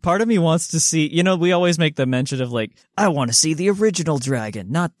 Yeah. Part of me wants to see, we always make the mention of, like, I want to see the original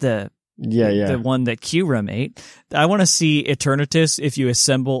dragon, not the one that Kyurem ate. I want to see Eternatus if you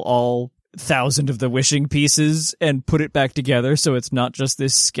assemble all 1,000 of the wishing pieces and put it back together so it's not just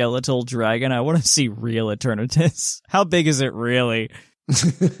this skeletal dragon. I want to see real Eternatus. How big is it really?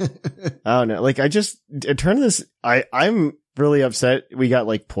 I don't know. Like, Eternatus, I'm really upset we got,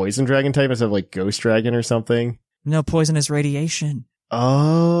 like, poison dragon type instead of, like, ghost dragon or something. No, poison is radiation.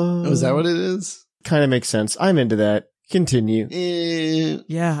 Oh. Is that what it is? Kind of makes sense. I'm into that. Continue.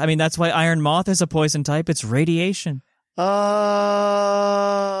 Yeah, I mean, that's why Iron Moth is a poison type. It's radiation.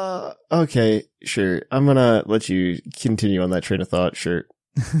 Okay, sure. I'm gonna let you continue on that train of thought, sure.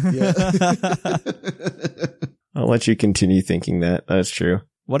 Yeah. I'll let you continue thinking that. That's true.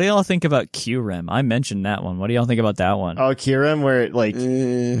 What do y'all think about Kyurem? I mentioned that one. What do y'all think about that one? Oh, Kyurem, where, like,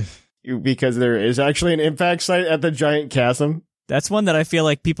 because there is actually an impact site at the giant chasm. That's one that I feel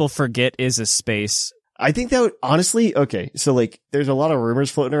like people forget is a space. I think that would, honestly, okay, so, like, there's a lot of rumors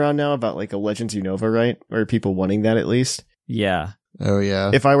floating around now about, like, a Legends Unova, right? Or people wanting that, at least. Yeah. Oh,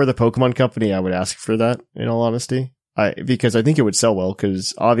 yeah. If I were the Pokemon company, I would ask for that, in all honesty. Because I think it would sell well,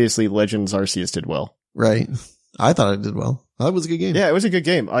 because obviously Legends Arceus did well. Right. I thought it did well. That was a good game. Yeah, it was a good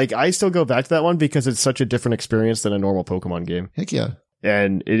game. Like, I still go back to that one because it's such a different experience than a normal Pokemon game. Heck yeah.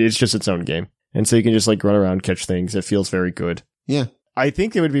 And it's just its own game. And so you can just, like, run around, catch things. It feels very good. Yeah. I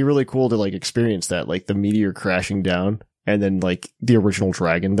think it would be really cool to, like, experience that, like, the meteor crashing down and then, like, the original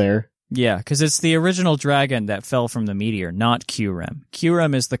dragon there. Yeah, because it's the original dragon that fell from the meteor, not Kyurem.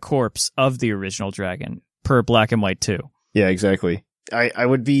 Kyurem is the corpse of the original dragon, per Black and White 2. Yeah, exactly. I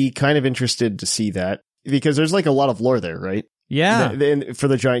would be kind of interested to see that, because there's, like, a lot of lore there, right? Yeah. For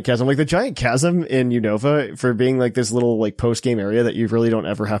the giant chasm. Like, the giant chasm in Unova, for being, like, this little, like, post-game area that you really don't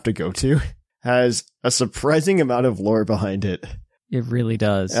ever have to go to, has a surprising amount of lore behind it. It really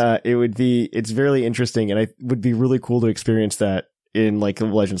does. It's very interesting, and it would be really cool to experience that in, like, a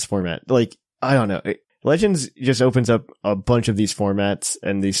Legends format. Like, I don't know. Legends just opens up a bunch of these formats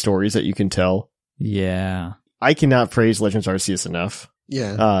and these stories that you can tell. Yeah. I cannot praise Legends Arceus enough.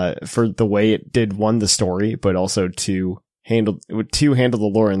 Yeah. For the way it did, one, the story, but also two, handle the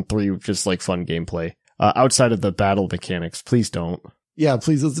lore, and three, just, like, fun gameplay. Outside of the battle mechanics, please don't. Yeah,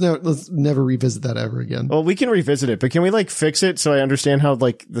 please, let's never revisit that ever again. Well, we can revisit it, but can we, like, fix it so I understand how,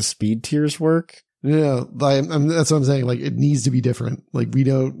 like, the speed tiers work? Yeah, that's what I'm saying. Like, it needs to be different. Like, we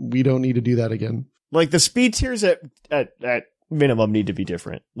don't need to do that again. Like, the speed tiers at minimum need to be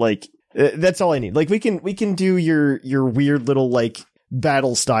different. Like, that's all I need. Like, we can do your weird little, like,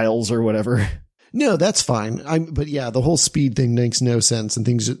 battle styles or whatever. No, that's fine. But yeah, the whole speed thing makes no sense, and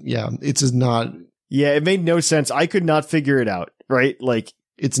things. Yeah, it's just not. Yeah, it made no sense. I could not figure it out. Right? Like,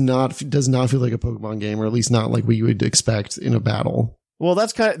 does not feel like a Pokemon game, or at least not like what you would expect in a battle. Well,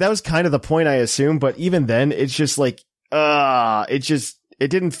 that was kind of the point, I assume. But even then, it's just like, it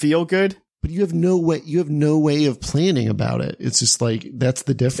didn't feel good. But you have no way of planning about it. It's just like, that's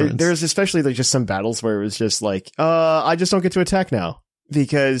the difference. There's especially, like, just some battles where it was just like, I just don't get to attack now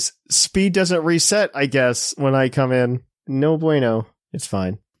because speed doesn't reset, I guess, when I come in. No bueno. It's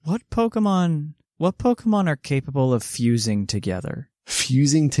fine. What Pokemon are capable of fusing together?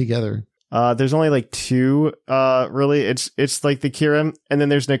 Fusing together. There's only, like, two, really. It's like the Kyurem, and then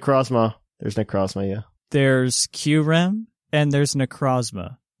there's Necrozma. There's Necrozma, yeah. There's Kyurem, and there's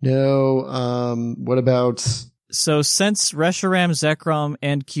Necrozma. No, what about... So since Reshiram, Zekrom,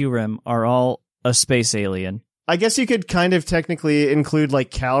 and Kyurem are all a space alien... I guess you could kind of technically include, like,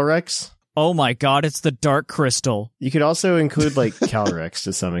 Calyrex. Oh my god, it's the Dark Crystal. You could also include, like, Calyrex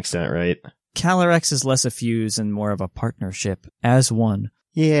to some extent, right? Calyrex is less a fuse and more of a partnership as one.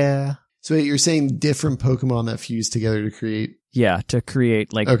 Yeah. So wait, you're saying different Pokemon that fuse together to create? Yeah, to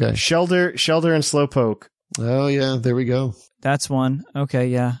create, like... Okay. Shelder and Slowpoke. Oh, yeah, there we go. That's one. Okay,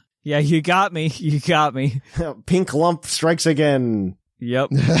 yeah. Yeah, you got me. Pink Lump strikes again. Yep.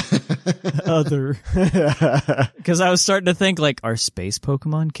 Other. Because I was starting to think, like, are space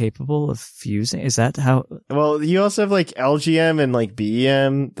Pokemon capable of fusing? Is that how... Well, you also have, like, LGM and, like,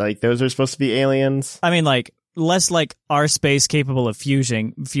 BEM. Like, those are supposed to be aliens. I mean, like, less like, are space capable of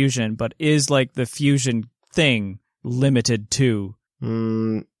fusion, but is, like, the fusion thing limited to...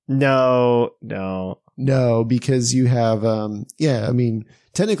 No. Because you have,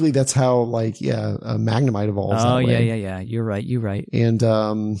 technically that's how Magnemite evolves. Oh, yeah. You're right. And,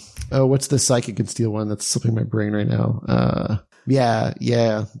 what's the Psychic and Steel one that's slipping my brain right now?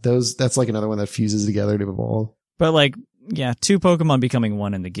 That's like another one that fuses together to evolve. But two Pokemon becoming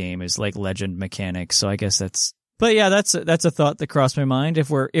one in the game is like legend mechanics, so I guess that's a thought that crossed my mind. If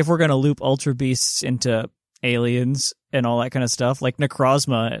we're gonna loop Ultra Beasts into aliens and all that kind of stuff, like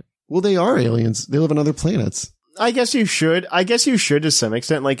Necrozma. Well, they are aliens. They live on other planets. I guess you should to some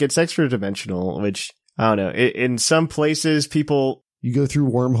extent. Like, it's extra dimensional, which, I don't know. In some places, you go through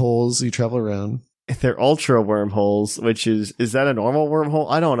wormholes, you travel around. They're ultra wormholes, which is that a normal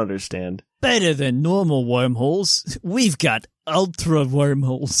wormhole? I don't understand. Better than normal wormholes. We've got ultra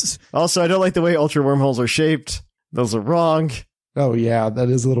wormholes. Also, I don't like the way ultra wormholes are shaped. Those are wrong. Oh, yeah, that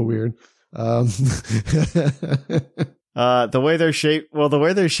is a little weird. The way they're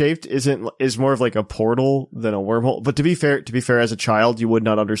shaped is more of like a portal than a wormhole. But to be fair, as a child, you would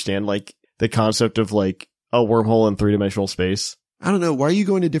not understand like the concept of like a wormhole in 3-dimensional space. I don't know. Why are you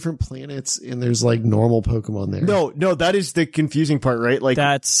going to different planets and there's like normal Pokemon there? No, that is the confusing part, right? Like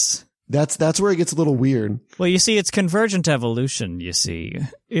that's where it gets a little weird. Well, you see, it's convergent evolution, you see.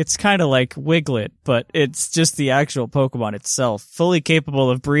 It's kind of like Wiglet, but it's just the actual Pokemon itself, fully capable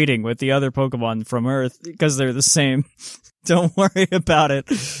of breeding with the other Pokemon from Earth because they're the same. Don't worry about it.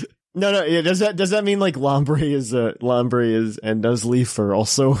 No. Yeah, does that mean like Lombre is and Nuzleaf are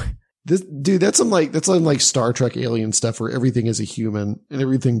also... That's some like Star Trek alien stuff where everything is a human and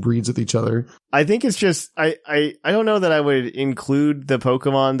everything breeds with each other. I think it's just I don't know that I would include the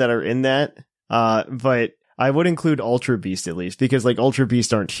Pokemon that are in that, but I would include Ultra Beast at least because like Ultra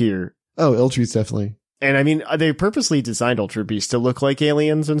Beast aren't here. Oh, Ultra Beast definitely. And I mean, they purposely designed Ultra Beast to look like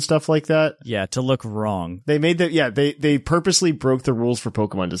aliens and stuff like that. Yeah, to look wrong. They made that. Yeah, they purposely broke the rules for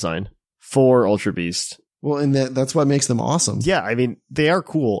Pokemon design for Ultra Beast. Well, and that's what makes them awesome. Yeah, I mean, they are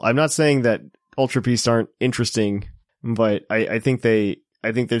cool. I'm not saying that Ultra Beasts aren't interesting, but I think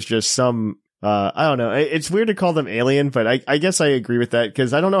there's just some, I don't know. It's weird to call them alien, but I guess I agree with that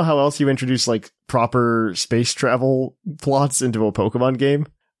because I don't know how else you introduce like proper space travel plots into a Pokemon game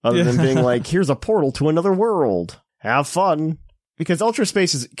other than being like, here's a portal to another world. Have fun. Because Ultra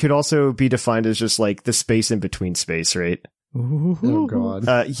Space could also be defined as just like the space in between space, right? Oh God.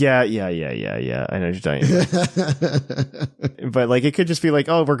 Yeah. I know what you're talking about. But like, it could just be like,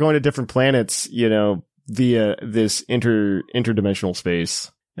 oh, we're going to different planets, via this interdimensional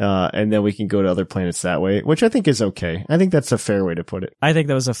space. And then we can go to other planets that way, which I think is okay. I think that's a fair way to put it. I think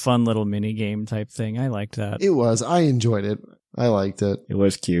that was a fun little mini game type thing. I liked that. It was. I enjoyed it. I liked it. It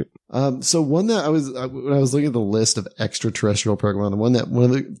was cute. So one that when I was looking at the list of extraterrestrial Pokemon, one of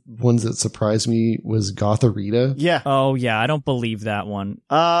the ones that surprised me was Gothorita. Yeah. Oh yeah, I don't believe that one.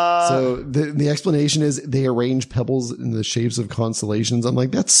 So the explanation is they arrange pebbles in the shapes of constellations. I'm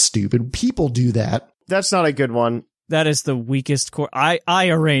like, that's stupid. People do that. That's not a good one. That is the weakest core. I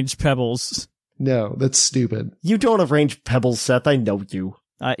arrange pebbles. No, that's stupid. You don't arrange pebbles, Seth. I know you.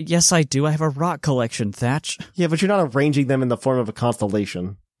 Yes, I do. I have a rock collection, Thatch. Yeah, but you're not arranging them in the form of a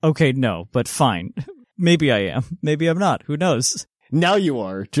constellation. Okay, no, but fine. Maybe I am. Maybe I'm not. Who knows? Now you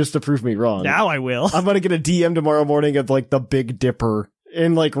are, just to prove me wrong. Now I will. I'm gonna get a DM tomorrow morning of like the Big Dipper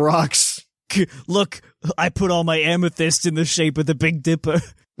in like rocks. Look, I put all my amethyst in the shape of the Big Dipper.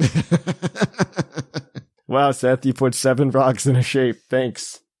 Wow, Seth, you put 7 rocks in a shape.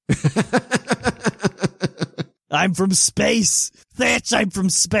 Thanks. I'm from space. Thatch, I'm from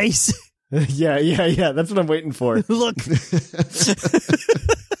space. Yeah. That's what I'm waiting for. Look. This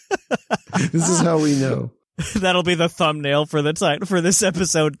is how we know. That'll be the thumbnail for this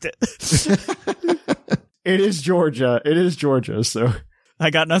episode. It is Georgia, so I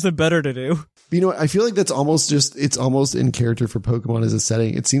got nothing better to do. I feel like that's it's almost in character for Pokemon as a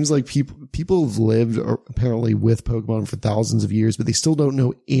setting. It seems like people have lived apparently with Pokemon for thousands of years, but they still don't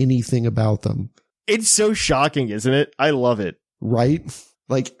know anything about them. It's so shocking, isn't it? I love it. Right?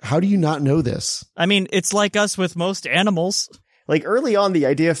 Like, how do you not know this? I mean, it's like us with most animals. Like, early on, the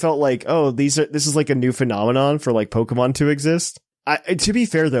idea felt like, oh, this is like a new phenomenon for like Pokemon to exist. To be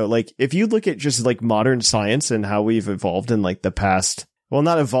fair, though, like, if you look at just like modern science and how we've evolved in like the past, well,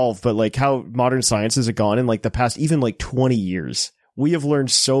 not evolved, but like how modern science has gone in like the past, even like 20 years, we have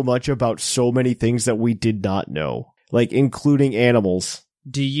learned so much about so many things that we did not know, like including animals.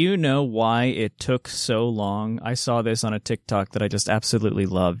 Do you know why it took so long? I saw this on a TikTok that I just absolutely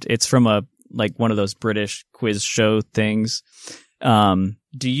loved. It's from one of those British quiz show things. Do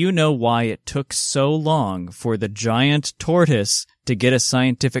you know why it took so long for the giant tortoise to get a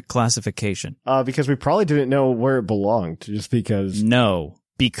scientific classification? Because we probably didn't know where it belonged, just because. No,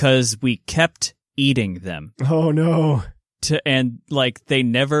 because we kept eating them. Oh no. And they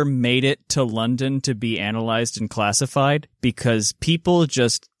never made it to London to be analyzed and classified because people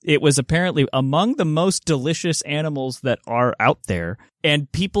it was apparently among the most delicious animals that are out there,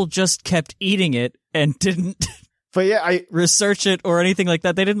 and people just kept eating it and didn't research it or anything like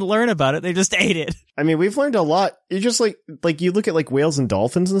that. They didn't learn about it. They just ate it. I mean, we've learned a lot. You just you look at whales and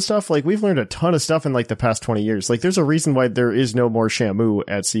dolphins and stuff. We've learned a ton of stuff in the past 20 years. There's a reason why there is no more Shamu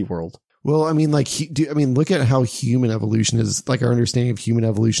at SeaWorld. Well, I mean, look at how human evolution is, our understanding of human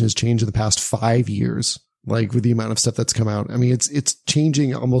evolution has changed in the past 5 years, with the amount of stuff that's come out. I mean, it's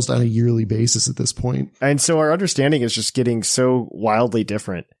changing almost on a yearly basis at this point. And so our understanding is just getting so wildly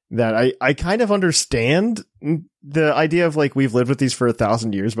different that I kind of understand the idea of we've lived with these for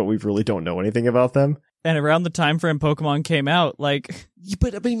 1,000 years, but we really don't know anything about them. And around the time frame Pokemon came out,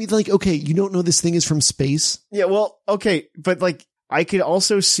 But I mean, okay, you don't know this thing is from space? Yeah, well, okay, but I could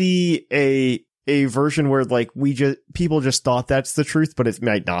also see a version where people just thought that's the truth, but it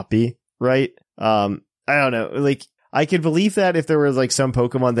might not be, right? I don't know. I could believe that if there was some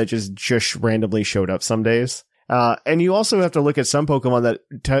Pokemon that just randomly showed up some days. And you also have to look at some Pokemon that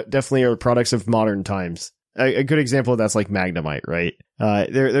definitely are products of modern times. A good example of that's Magnemite, right?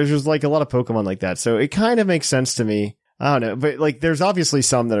 There's just a lot of Pokemon like that. So it kind of makes sense to me. I don't know, but there's obviously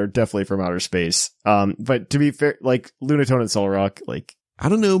some that are definitely from outer space. But to be fair, Lunatone and Solrock, I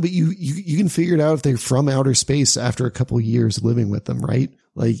don't know, but you can figure it out if they're from outer space after a couple of years living with them, right?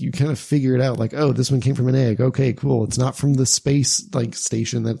 You kind of figure it out, oh, this one came from an egg. Okay, cool. It's not from the space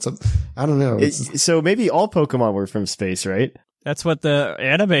station. I don't know. So maybe all Pokemon were from space, right? That's what the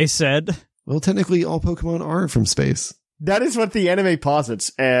anime said. Well, technically, all Pokemon are from space. That is what the anime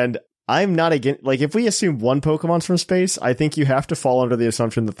posits, and I'm not against, if we assume one Pokemon's from space, I think you have to fall under the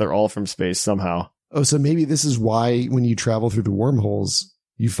assumption that they're all from space somehow. Oh, so maybe this is why when you travel through the wormholes,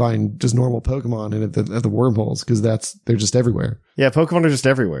 you find just normal Pokemon at the wormholes, because they're just everywhere. Yeah, Pokemon are just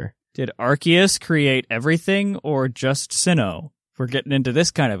everywhere. Did Arceus create everything or just Sinnoh? We're getting into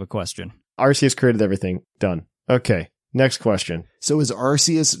this kind of a question. Arceus created everything. Done. Okay. Next question. So is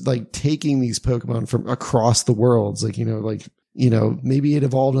Arceus taking these Pokemon from across the worlds? Maybe it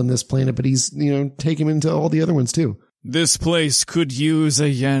evolved on this planet, but he's, taking them into all the other ones too. This place could use a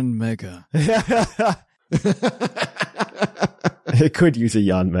Yanmega. It could use a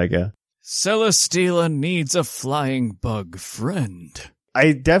Yanmega. Celesteela needs a flying bug friend.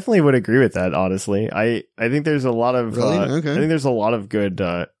 I definitely would agree with that, honestly. I think there's a lot of really? Okay. I think there's a lot of good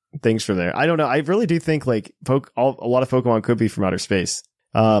things for there. I don't know. I really do think a lot of Pokemon could be from outer space.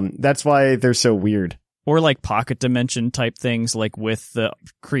 That's why they're so weird. Or pocket dimension type things, with the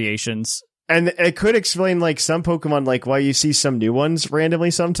creations. And it could explain some Pokemon, why you see some new ones randomly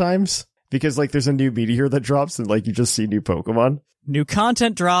sometimes. Because there's a new meteor that drops and you just see new Pokemon. New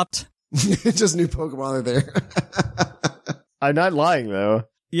content dropped. Just new Pokemon are there. I'm not lying though.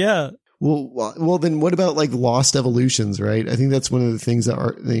 Yeah. Well, then what about lost evolutions, right? I think that's one of the things that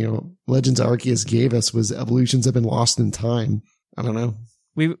Legends of Arceus gave us was evolutions have been lost in time. I don't know.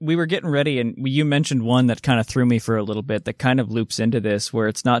 We were getting ready, and you mentioned one that kind of threw me for a little bit that kind of loops into this, where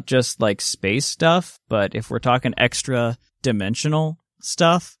it's not just space stuff, but if we're talking extra dimensional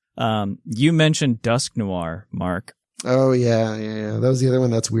stuff, you mentioned Dusk Noir, Mark. Oh yeah. That was the other one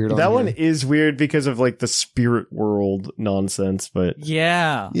that's weird. That one is weird because of the spirit world nonsense, but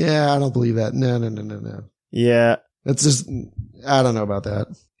yeah, I don't believe that. No. Yeah, that's just, I don't know about that.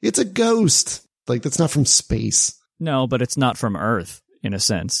 It's a ghost. That's not from space. No, but it's not from Earth in a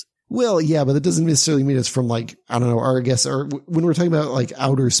sense. Well, yeah, but it doesn't necessarily mean it's from I don't know, or I guess, or when we're talking about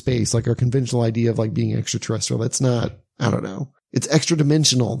outer space, our conventional idea of being extraterrestrial, that's not, I don't know. It's extra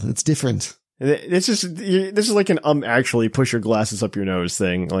dimensional. It's different. This is an actually push your glasses up your nose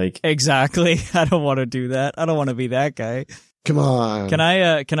thing. Exactly. I don't want to do that. I don't want to be that guy. Come on. Can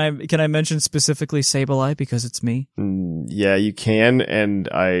I mention specifically Sableye because it's me? Yeah, you can, and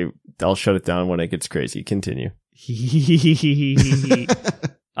I'll shut it down when it gets crazy. Continue.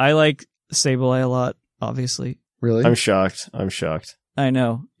 I like Sableye a lot, obviously. Really? I'm shocked. I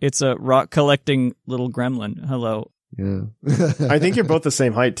know. It's a rock collecting little gremlin. Hello. Yeah. I think you're both the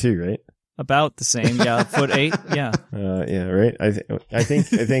same height too, right? About the same, yeah. 8'8", yeah. Yeah, right. I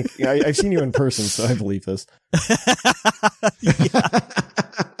think I've seen you in person, so I believe this. Yeah.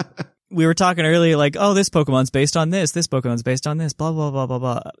 We were talking earlier, oh, this Pokemon's based on this Pokemon's based on this, blah blah blah blah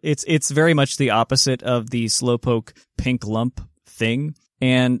blah. It's very much the opposite of the Slowpoke pink lump thing,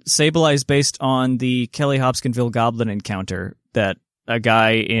 and Sableye is based on the Kelly Hopkinsville Goblin encounter that a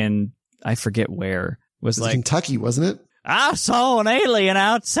guy in I forget where was like Kentucky, wasn't it? I saw an alien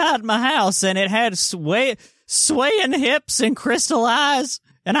outside my house, and it had swaying hips and crystal eyes.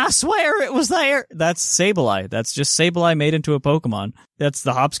 and I swear it was there. That's Sableye. That's just Sableye made into a Pokemon. That's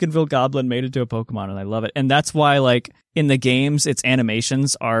the Hopkinsville Goblin made into a Pokemon, and I love it. And that's why, like, in the games, its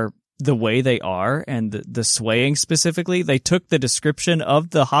animations are the way they are, and the swaying specifically. They took the description of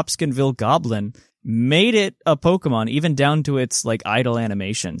the Hopkinsville Goblin, made it a Pokemon, even down to its, like, idle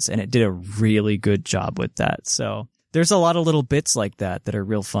animations, and it did a really good job with that. So there's a lot of little bits like that that are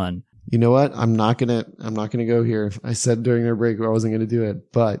real fun. You know what? I'm not gonna go here. I said during our break I wasn't gonna do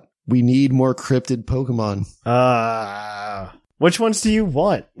it, but we need more cryptid Pokemon. Which ones do you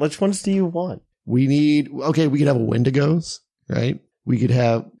want? We could have a Wendigos, right? We could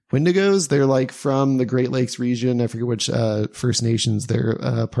have Wendigos. They're like from the Great Lakes region. I forget which First Nations they're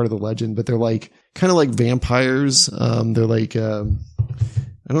part of the legend, but they're like kind of like vampires. They're like I don't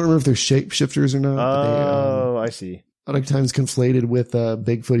remember if they're shapeshifters or not. Oh, I see. A lot of times conflated with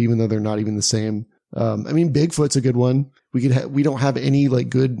Bigfoot, even though they're not even the same. I mean, Bigfoot's a good one. We don't have any like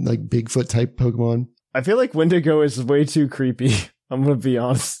good like Bigfoot type Pokemon. I feel like Wendigo is way too creepy. I'm gonna be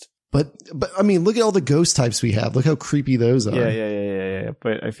honest. But I mean, look at all the ghost types we have. Look how creepy those are. Yeah.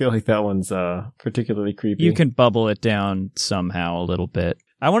 But I feel like that one's particularly creepy. You can bubble it down somehow a little bit.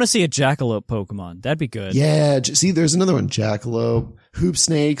 I want to see a Jackalope Pokemon. That'd be good. Yeah. See, there's another one. Jackalope, Hoop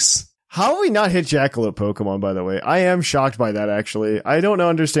Snakes. How have we not hit Jackalope Pokemon, by the way? I am shocked by that, actually. I don't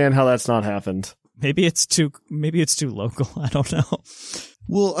understand how that's not happened. Maybe it's too local. I don't know.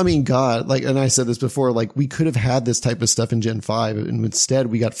 Well, I mean, God, like, and I said this before, like, we could have had this type of stuff in Gen 5, and instead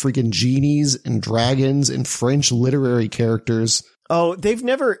we got freaking genies and dragons and French literary characters. Oh, they've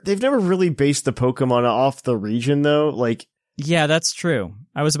never really based the Pokemon off the region, though. Like, yeah, that's true.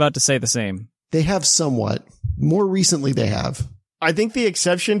 I was about to say the same. They have somewhat. More recently, they have. I think the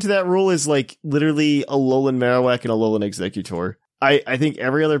exception to that rule is like literally a Alolan Marowak and a Alolan Exeggutor. I think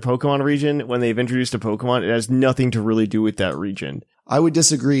every other Pokemon region, when they've introduced a Pokemon, it has nothing to really do with that region. I would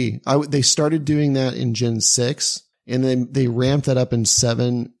disagree. They started doing that in Gen 6, and then they ramped that up in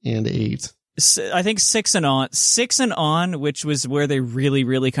 7 and 8. I think 6 and on, which was where they really,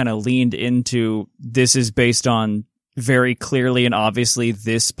 really kind of leaned into this is based on very clearly and obviously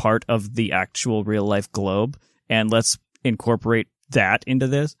this part of the actual real life globe, and let's incorporate that into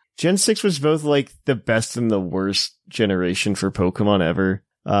this. Gen 6 was both like the best and the worst generation for Pokemon ever.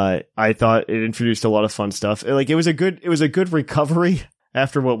 I thought it introduced a lot of fun stuff. Like it was a good recovery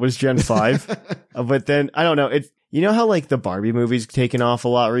after what was Gen 5. But then I don't know, you know how like the Barbie movie's taken off a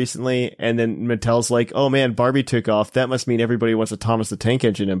lot recently, and then Mattel's like, oh man, Barbie took off. That must mean everybody wants a Thomas the Tank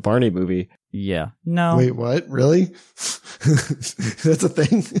Engine and Barney movie. Yeah. No. Wait, what? Really? That's a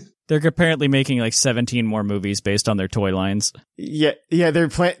thing? They're apparently making like 17 more movies based on their toy lines. Yeah, they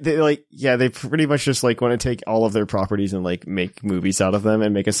pretty much just like want to take all of their properties and like make movies out of them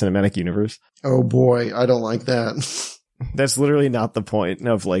and make a cinematic universe. Oh boy, I don't like that. That's literally not the point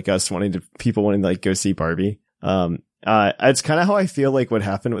of like people wanting to like go see Barbie. It's kind of how I feel like what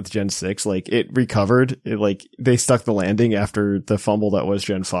happened with Gen 6. Like it recovered, they stuck the landing after the fumble that was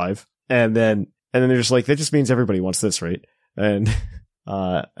Gen 5. And then they're just like, that just means everybody wants this, right? And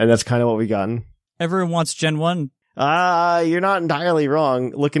that's kind of what we gotten. Everyone wants Gen 1. You're not entirely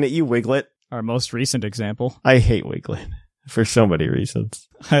wrong. Looking at you, Wiglet. Our most recent example. I hate Wiglet for so many reasons.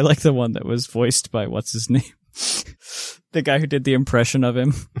 I like the one that was voiced by what's his name? The guy who did the impression of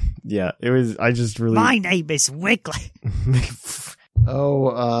him. Yeah, I just really... My name is Wiglet.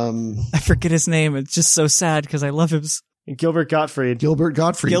 I forget his name. It's just so sad because I love him. Gilbert Gottfried.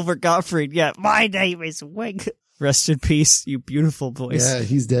 Yeah, my name is Wiglet. Rest in peace, you beautiful voice. Yeah,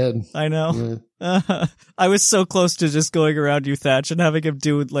 he's dead. I know. Yeah. I was so close to just going around you, Thatch, and having him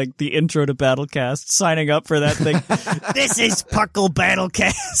do like the intro to Battlecast, signing up for that thing. This is PUCL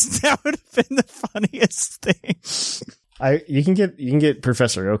Battlecast. That would have been the funniest thing. You can get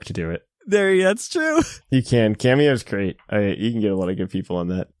Professor Oak to do it. That's true. You can. Cameo's great. You can get a lot of good people on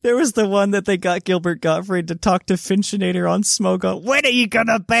that. There was the one that they got Gilbert Gottfried to talk to Finchinator on Smogo. When are you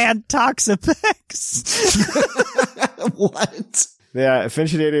gonna ban Toxapex? What? Yeah,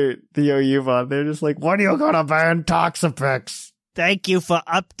 Finchinator, the OU bot, they're just like, when are you gonna ban Toxapex? Thank you for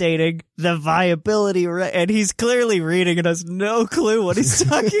updating the viability rate. And he's clearly reading and has no clue what he's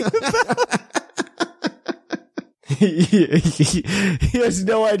talking about. He has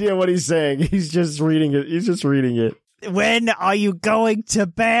no idea what he's saying. He's just reading it. When are you going to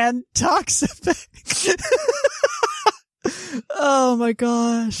ban Toxapex? Oh my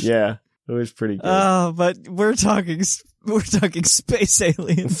gosh. Yeah, it was pretty good. Oh, but we're talking space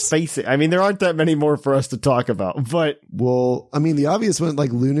aliens. I mean, there aren't that many more for us to talk about, but... Well, I mean, the obvious one,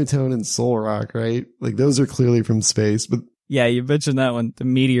 like Lunatone and Solrock, right? Like, those are clearly from space, but... Yeah, you mentioned that one. The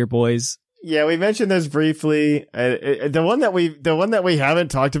Meteor Boys. Yeah, we mentioned this briefly. The one that we haven't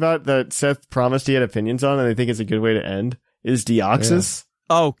talked about that Seth promised he had opinions on, and I think it's a good way to end, is Deoxys.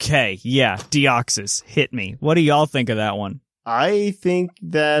 Yeah. Okay, yeah, Deoxys. Hit me. What do y'all think of that one? I think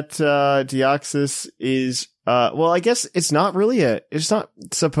that Deoxys is well, I guess it's not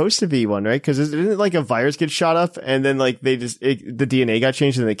supposed to be one, right? Because didn't like a virus get shot up and then like the DNA got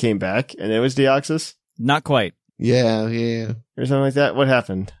changed and then it came back and it was Deoxys? Not quite. Yeah. Or something like that. What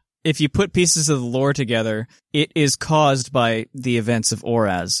happened? If you put pieces of the lore together, it is caused by the events of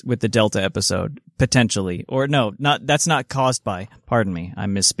Oraz with the Delta episode, potentially. Or no, that's not caused by. Pardon me,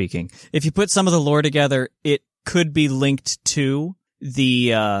 I'm misspeaking. If you put some of the lore together, it could be linked to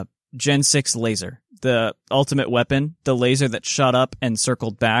the Gen 6 laser, the ultimate weapon, the laser that shot up and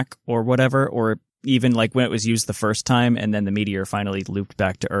circled back or whatever, or even like when it was used the first time and then the meteor finally looped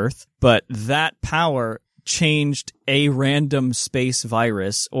back to Earth. But that power changed a random space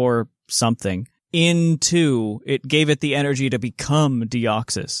virus or something into, it gave it the energy to become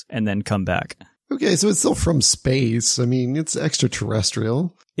Deoxys and then come back. Okay, so it's still from space. I mean, it's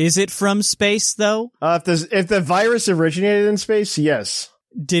extraterrestrial. Is it from space, though? If the virus originated in space, yes.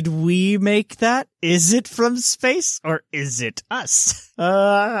 Did we make that? Is it from space, or is it us?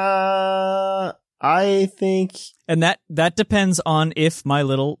 I think... And that depends on if my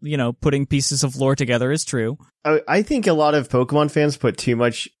little, putting pieces of lore together is true. I think a lot of Pokemon fans put too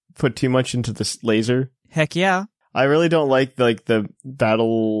much into this laser. Heck yeah. I really don't like the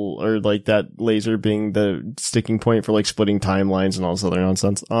battle or like that laser being the sticking point for like splitting timelines and all this other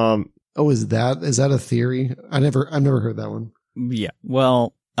nonsense. Is that a theory? I've never heard that one. Yeah.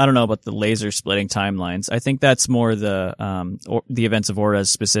 Well, I don't know about the laser splitting timelines. I think that's more the events of Oraz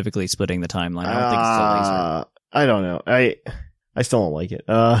specifically splitting the timeline. I don't think it's the laser. I don't know. I still don't like it.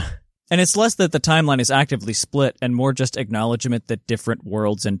 And it's less that the timeline is actively split and more just acknowledgement that different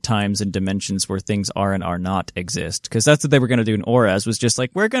worlds and times and dimensions where things are and are not exist. Because that's what they were going to do in Oraz, was just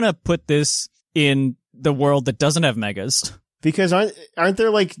like, we're going to put this in the world that doesn't have megas. Because aren't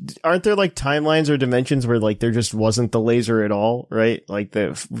there timelines or dimensions where like there just wasn't the laser at all, right? Like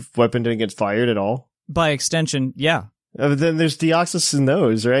the weapon didn't get fired at all? By extension, yeah. But then there's Deoxys in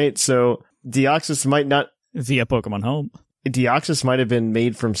those, right? So Deoxys might not... Via Pokemon Home. Deoxys might have been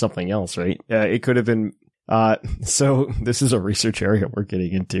made from something else, right? It could have been... so this is a research area we're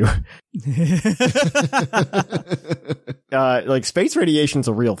getting into. Like space radiation's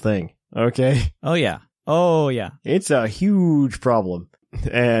a real thing, okay? Oh yeah. It's a huge problem.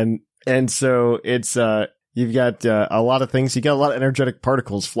 And so it's, you've got a lot of things. You got a lot of energetic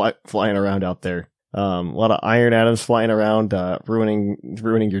particles flying around out there. A lot of iron atoms flying around,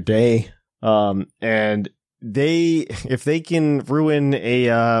 ruining your day. And if they can ruin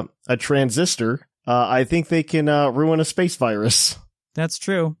a transistor, I think they can ruin a space virus. That's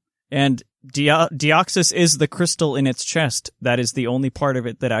true. And Deoxys is the crystal in its chest. That is the only part of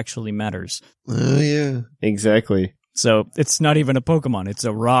it that actually matters. Oh, yeah. Exactly. So it's not even a Pokemon. It's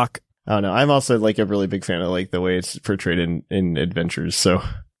a rock. I don't know. I'm also like a really big fan of like the way it's portrayed in Adventures. So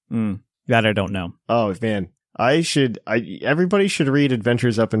that I don't know. Oh, man. Everybody should read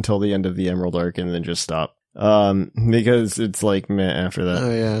Adventures up until the end of the Emerald Arc and then just stop. Because it's like meh after that.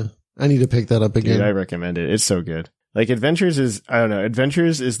 Oh, yeah. I need to pick that up again. Dude, I recommend it. It's so good. Like Adventures is, I don't know.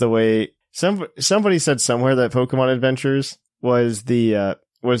 Adventures is the way somebody said somewhere that Pokemon Adventures was the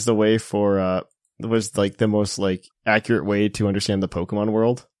way for, was like the most like accurate way to understand the Pokemon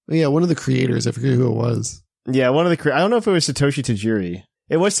world. Yeah. One of the creators, I forget who it was. Yeah. I don't know if it was Satoshi Tajiri.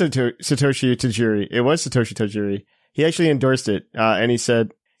 It was Satoshi Tajiri. It was Satoshi Tajiri. He actually endorsed it. And he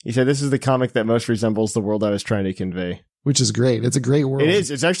said, this is the comic that most resembles the world I was trying to convey. Which is great. It's a great world. It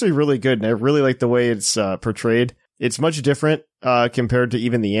is. It's actually really good. And I really like the way it's portrayed. It's much different compared to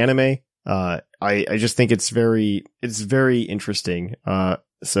even the anime. I just think it's very interesting.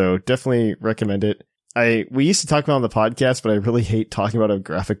 So definitely recommend it. We used to talk about it on the podcast, but I really hate talking about a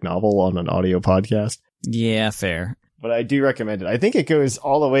graphic novel on an audio podcast. Yeah, fair. But I do recommend it. I think it goes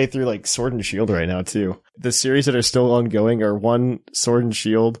all the way through like Sword and Shield right now too. The series that are still ongoing are Sword and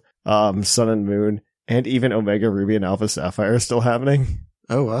Shield, Sun and Moon, and even Omega Ruby and Alpha Sapphire are still happening.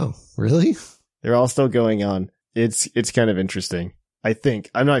 Oh wow, really? They're all still going on. It's kind of interesting. I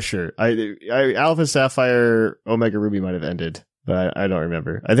think. I'm not sure. Alpha Sapphire, Omega Ruby might have ended, but I don't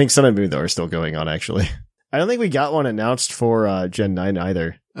remember. I think Sun and Moon though are still going on actually. I don't think we got one announced for Gen 9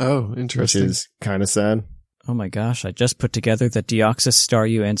 either. Oh, interesting. Which is kind of sad. Oh my gosh, I just put together that Deoxys,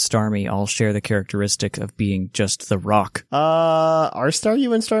 Staryu, and Starmie all share the characteristic of being just the rock. Are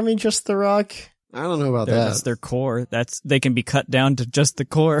Staryu and Starmie just the rock? I don't know about that. That's their core. They can be cut down to just the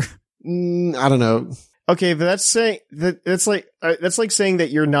core. I don't know. Okay, but that's like saying that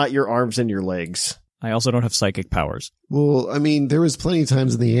you're not your arms and your legs. I also don't have psychic powers. Well, I mean, there was plenty of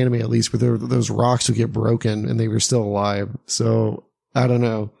times in the anime, at least, where those rocks would get broken and they were still alive. So I don't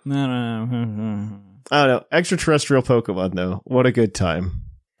know. I don't know. Extraterrestrial Pokemon, though. What a good time.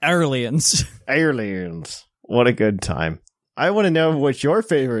 Aliens. Aliens. What a good time. I want to know what your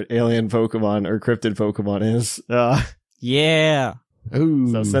favorite alien Pokemon or cryptid Pokemon is. Yeah.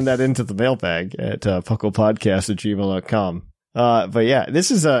 Ooh. So send that into the mailbag at pucklepodcast@gmail.com. But yeah,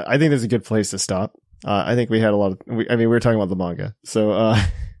 this is I think this is a good place to stop. I think we had a lot of, we were talking about the manga. So,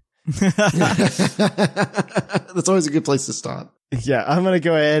 that's always a good place to stop. Yeah, I'm going to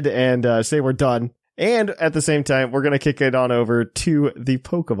go ahead and say we're done. And at the same time, we're going to kick it on over to the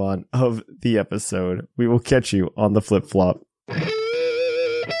Pokemon of the episode. We will catch you on the flip-flop.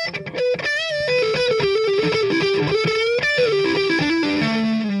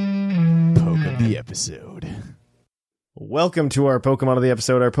 Poke of the episode. Welcome to our Pokemon of the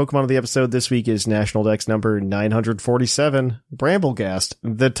episode. Our Pokemon of the episode this week is National Dex number 947, Bramblegast,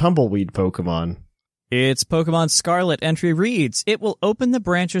 the Tumbleweed Pokemon. Its Pokemon Scarlet entry reads, it will open the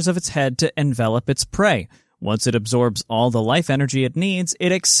branches of its head to envelop its prey. Once it absorbs all the life energy it needs,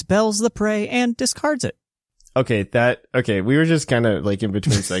 it expels the prey and discards it. Okay, we were just kind of like in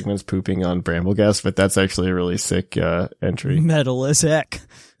between segments pooping on Bramblegast, but that's actually a really sick entry. Metal as heck.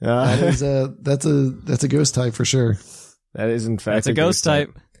 That's a ghost type for sure. That is in fact that's a ghost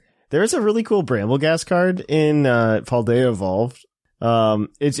type. There's a really cool Bramblegast card in Paldea Evolved.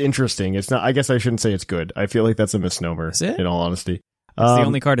 It's interesting. It's not, I guess I shouldn't say it's good. I feel like that's a misnomer, is it? In all honesty. It's the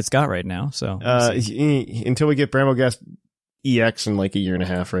only card it's got right now, so. Until we get Bramblegast EX in like a year and a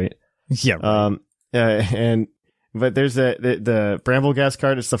half, right? Yeah. Right. But there's the Bramblegast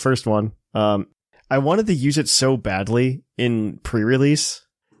card. It's the first one. I wanted to use it so badly in pre-release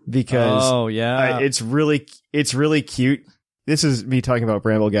because it's really cute. This is me talking about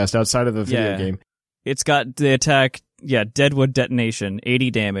Bramblegast outside of the video game. It's got the attack, Deadwood Detonation,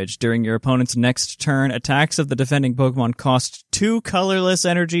 80 damage. During your opponent's next turn, attacks of the defending Pokemon cost 2 colorless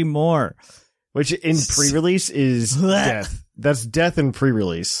energy more. Which in pre-release is death. That's death in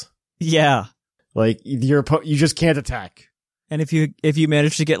pre-release. Yeah. Like, you just can't attack. And if you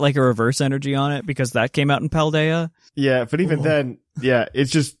manage to get like a reverse energy on it, because that came out in Paldea. Yeah, but even then,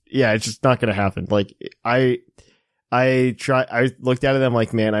 it's just not gonna happen. Like, I looked at it, I'm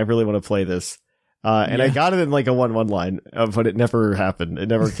like, man, I really want to play this. I got it in like a 1/1 line, but it never happened. It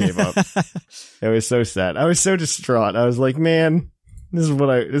never came up. It was so sad. I was so distraught. I was like, man, this is what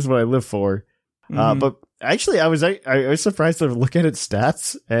I live for. But actually, I was surprised to look at its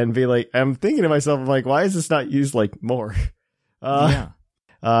stats and be like, I'm thinking to myself, I'm like, why is this not used like more?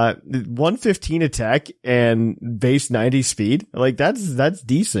 115 attack and base 90 speed. Like that's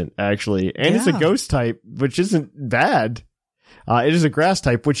decent actually. And it's a ghost type, which isn't bad. It is a grass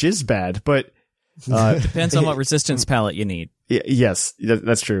type, which is bad, but depends on what resistance palette you need. Yes,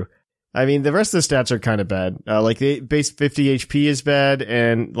 that's true. I mean, the rest of the stats are kind of bad. Like the base 50 HP is bad,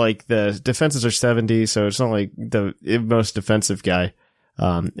 and like the defenses are 70, so it's not like the most defensive guy.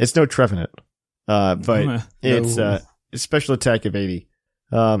 It's no Trevenant. But it's special attack of 80.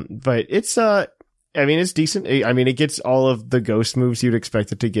 But it's I mean, it's decent. I mean, it gets all of the ghost moves you'd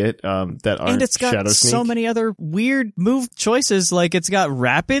expect it to get, that aren't and it's got Shadow Sneak. So many other weird move choices, like it's got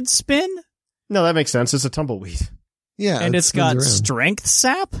Rapid Spin. No, that makes sense. It's a Tumbleweed. Yeah. And it's got Strength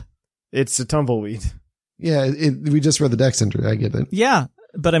Sap. It's a Tumbleweed. Yeah, we just read the Dex entry. I get it. Yeah,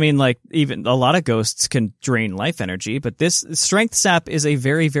 but I mean, like, even a lot of ghosts can drain life energy, but this Strength Sap is a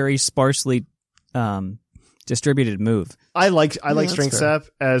very, very sparsely distributed move. I like Strength Sap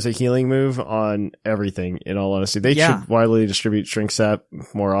as a healing move on everything, in all honesty. They should widely distribute Strength Sap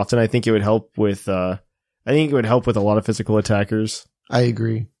more often. I think it would help with a lot of physical attackers. I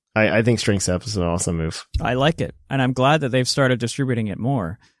agree. I think Strength Sap is an awesome move. I like it, and I'm glad that they've started distributing it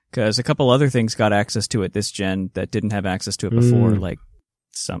more, because a couple other things got access to it this gen that didn't have access to it before, like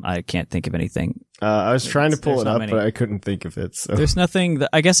I can't think of anything. I was trying to pull it up, but I couldn't think of it. So. There's nothing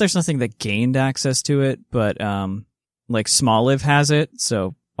I guess there's nothing that gained access to it, but like Smoliv has it,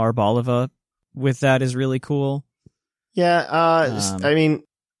 so Arboliva with that is really cool. Yeah, I mean,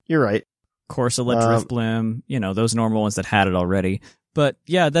 you're right. Corsola, Drifblim, those normal ones that had it already. But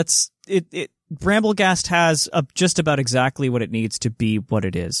yeah, that's it. Bramblegast has just about exactly what it needs to be what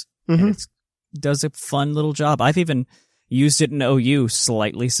it is. Mm-hmm. And it does a fun little job. I've even used it in OU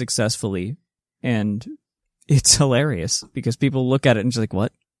slightly successfully, and it's hilarious because people look at it and just like,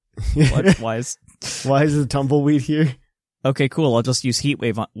 what? Why is the Tumbleweed here? Okay, cool. I'll just use Heat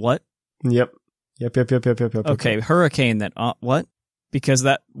Wave on what? Yep. Okay, Hurricane then. What? because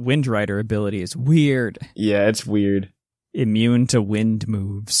that Wind Rider ability is weird. Yeah, it's weird. Immune to wind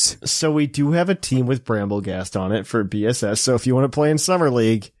moves. So we do have a team with Bramblegast on it for BSS. So if you want to play in Summer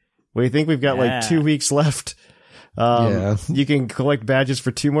League, we think we've got like 2 weeks left. You can collect badges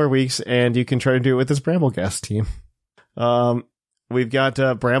for 2 more weeks, and you can try to do it with this Bramblegast team. We've got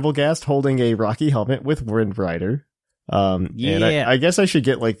Bramblegast holding a Rocky helmet with Wind Rider. And I guess I should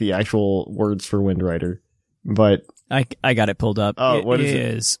get like the actual words for Wind Rider, but I got it pulled up. What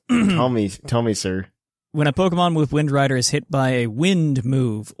is it? Tell me, sir. When a Pokemon with Wind Rider is hit by a wind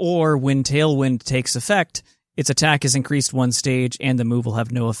move, or when Tailwind takes effect, its attack is increased 1 stage, and the move will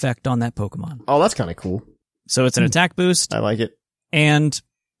have no effect on that Pokemon. Oh, that's kind of cool. So it's an attack boost. I like it. And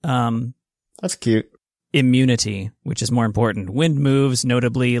that's cute. Immunity, which is more important. Wind moves,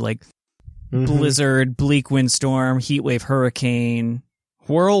 notably like Blizzard, Bleak Windstorm, Heatwave Hurricane,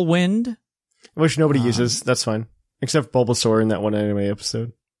 Whirlwind. Which nobody uses. That's fine. Except Bulbasaur in that one anime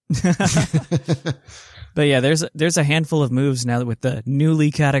episode. But yeah, there's a handful of moves now with the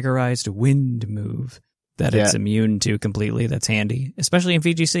newly categorized Wind move that it's immune to completely. That's handy, especially in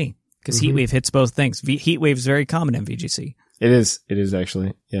VGC, because Heatwave hits both things. Heatwave is very common in VGC. It is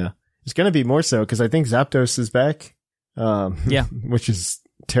actually. Yeah. It's going to be more so because I think Zapdos is back. Which is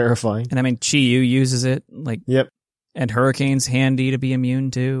terrifying. And I mean, Chi-Yu uses it. Yep. And Hurricane's handy to be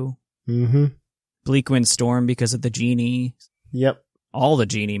immune to. Mm-hmm. Bleak Wind Storm because of the Genie. Yep. All the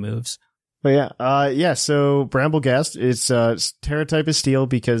Genie moves. But so Bramblegast, its Terra type is Steel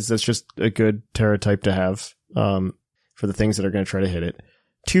because that's just a good Terra type to have for the things that are going to try to hit it.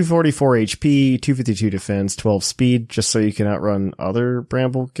 244 HP, 252 defense, 12 speed, just so you can outrun other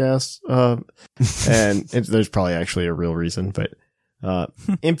Bramblegasts. And there's probably actually a real reason, but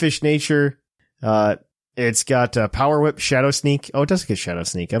Impish Nature, it's got Power Whip, Shadow Sneak. Oh, it doesn't get Shadow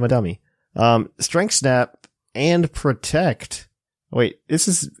Sneak. I'm a dummy. Strength Snap and Protect. Wait, this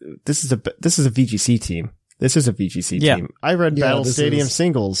is a VGC team. This is a VGC team. I read Battle Stadium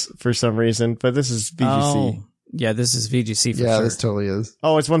singles for some reason, but this is VGC. Oh, yeah, this is VGC for sure. Yeah, this totally is.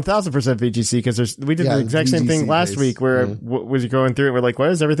 Oh, it's 1000% VGC because we did the exact same thing last week where was going through it. We're like, why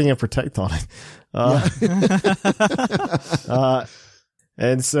does everything have Protect on it?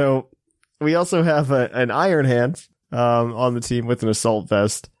 And so we also have an Iron Hand on the team with an Assault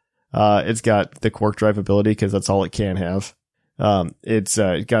Vest. It's got the Quark Drive ability because that's all it can have. It's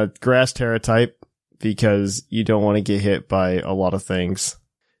got Grass Terra type because you don't want to get hit by a lot of things.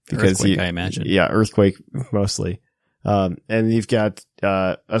 Because Earthquake, I imagine. Yeah, Earthquake mostly. And you've got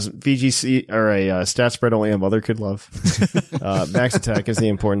a VGC or a stat spread only a mother could love. Max attack is the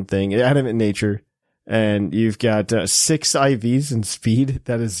important thing. Adamant nature. And you've got 6 IVs in speed.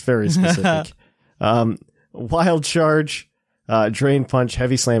 That is very specific. Wild charge, drain punch,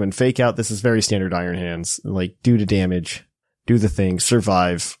 heavy slam, and fake out. This is very standard Iron Hands. Like, do the damage, do the thing,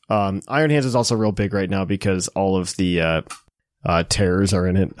 survive. Iron Hands is also real big right now because all of the terrors are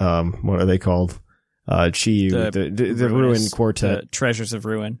in it. What are they called? Chi-Yu, the Ruin Quartet. The Treasures of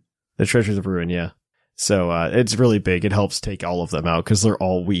Ruin. The Treasures of Ruin, yeah. So, it's really big. It helps take all of them out because they're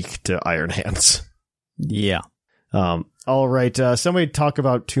all weak to Iron Hands. Yeah. All right. Somebody talk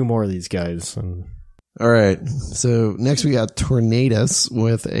about 2 more of these guys. All right. So next we got Tornadus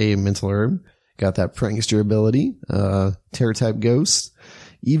with a Mental Herb. Got that Prankster ability. Terror type Ghost.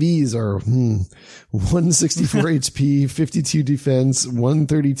 EVs are 164 HP, 52 defense,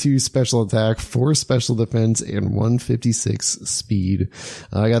 132 special attack, 4 special defense, and 156 speed.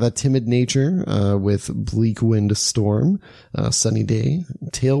 I got that Timid Nature with Bleak Wind Storm, Sunny Day,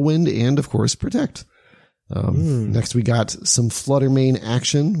 Tailwind, and of course Protect. Next we got some Flutter Mane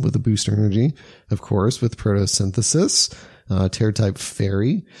action with a Booster Energy, of course, with Photosynthesis. Terror type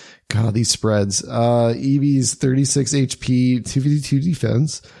Fairy. God, these spreads. Eevee's 36 HP, 252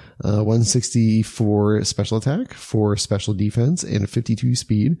 defense, 164 special attack, 4 special defense, and 52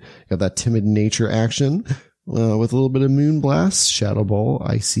 speed. Got that Timid Nature action, with a little bit of Moonblast, Shadow Ball,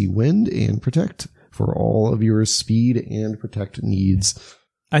 Icy Wind, and Protect for all of your speed and Protect needs.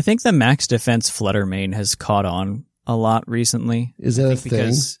 I think the max defense Flutter Mane has caught on a lot recently. Is that a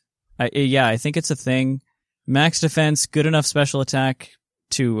thing? I think it's a thing. Max defense, good enough special attack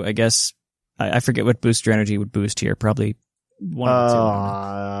to, I guess, I forget what booster energy would boost here. Probably 1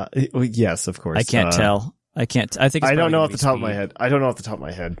 or 2. Yes, of course. I can't tell. I think it's I don't know off the top of my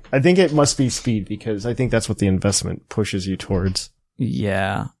head. I think it must be speed because I think that's what the investment pushes you towards.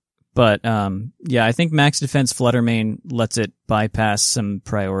 Yeah. But, I think max defense Flutter Mane lets it bypass some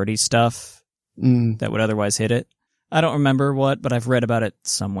priority stuff that would otherwise hit it. I don't remember what, but I've read about it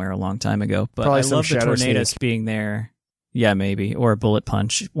somewhere a long time ago. But probably I love the Tornadus snake. being there. Yeah, maybe. Or a Bullet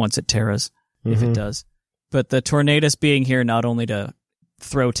Punch once it terras, if it does. But the Tornadus being here not only to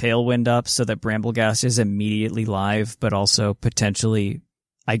throw Tailwind up so that Brambleghast is immediately live, but also potentially,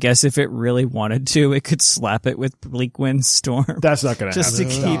 I guess if it really wanted to, it could slap it with Bleak Wind Storm. That's not going to happen. Just to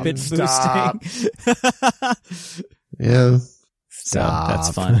keep it boosting. Yeah. So that's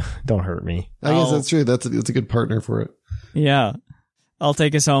fun. Don't hurt me. I guess that's true. That's a good partner for it. Yeah. I'll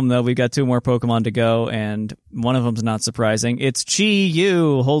take us home, though. We've got 2 more Pokemon to go, and one of them's not surprising. It's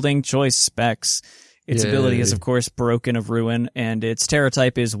Chi-Yu, holding choice specs. Its ability is, of course, Broken of Ruin, and its Terra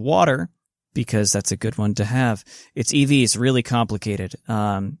type is Water, because that's a good one to have. Its EV is really complicated.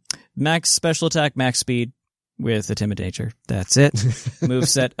 Max special attack, max speed with a timid nature. That's it.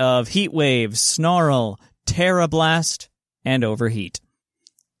 Moveset of Heat Wave, Snarl, Terra Blast, and Overheat.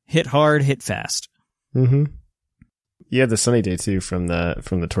 Hit hard, hit fast. Mm-hmm. You had the Sunny Day too from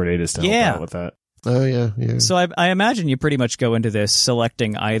the Tornadoes to help out with that. Oh yeah. So I imagine you pretty much go into this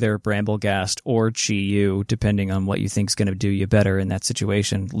selecting either Brambleghast or Chi-Yu, depending on what you think's going to do you better in that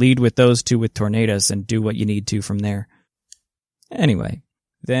situation. Lead with those 2 with Tornadoes and do what you need to from there. Anyway,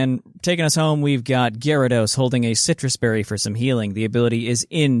 then taking us home, we've got Gyarados holding a Citrus Berry for some healing. The ability is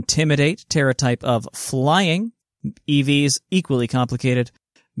Intimidate, Terra type of Flying. EVs equally complicated.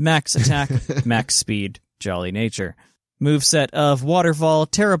 Max attack, max speed, jolly nature. Moveset of Waterfall,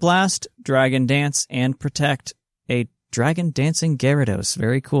 Terra Blast, Dragon Dance, and Protect. A Dragon Dancing Gyarados.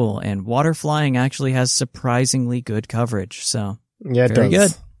 Very cool. And Water Flying actually has surprisingly good coverage. So, yeah, it very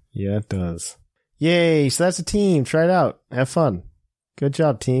does. Good. Yeah, it does. Yay. So that's a team. Try it out. Have fun. Good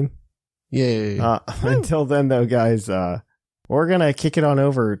job, team. Yay. Until then, though, guys, we're going to kick it on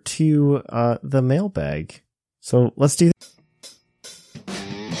over to the mailbag. So let's do that.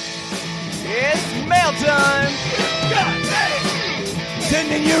 It's mail time! Send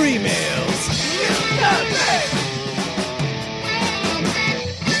in your emails!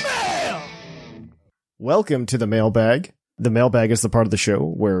 Mail! Welcome to the mailbag. The mailbag is the part of the show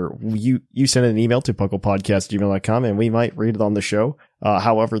where you send an email to pucklepodcast@gmail.com and we might read it on the show.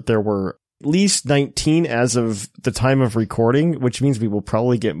 However, there were at least 19 as of the time of recording, which means we will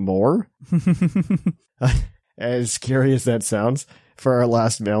probably get more. As scary as that sounds. For our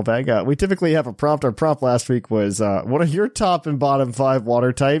last mailbag, we typically have a prompt. Our prompt last week was, what are your top and bottom 5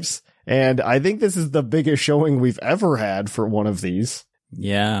 water types? And I think this is the biggest showing we've ever had for one of these.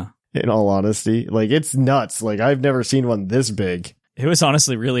 Yeah. In all honesty, like, it's nuts. Like, I've never seen one this big. It was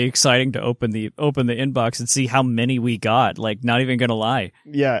honestly really exciting to open the inbox and see how many we got. Like, not even gonna lie.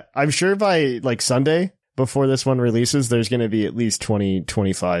 Yeah, I'm sure by like Sunday before this one releases, there's going to be at least 20,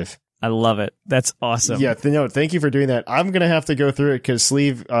 25. I love it. That's awesome. Yeah, thank you for doing that. I'm going to have to go through it because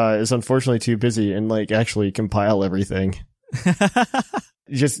Sleeve is unfortunately too busy and like actually compile everything.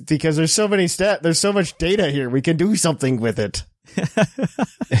 Just because there's so many there's so much data here. We can do something with it.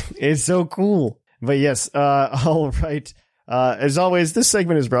 It's so cool. But yes, all right. As always, this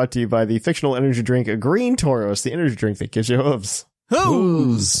segment is brought to you by the fictional energy drink Green Tauros, the energy drink that gives you hooves.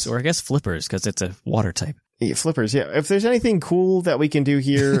 Hooves! Or I guess flippers, because it's a water type. Yeah, flippers, yeah. If there's anything cool that we can do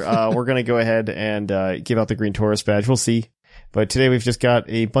here, we're going to go ahead and give out the Green Tauros badge. We'll see. But today we've just got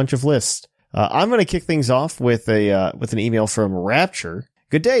a bunch of lists. I'm going to kick things off with an email from Rapture.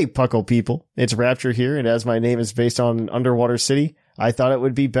 Good day, Puckle people. It's Rapture here, and as my name is based on Underwater City, I thought it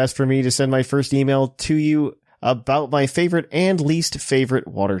would be best for me to send my first email to you about my favorite and least favorite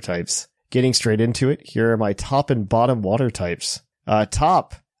water types. Getting straight into it, here are my top and bottom water types.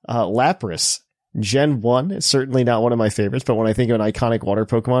 Top, Lapras. Gen 1 is certainly not one of my favorites, but when I think of an iconic water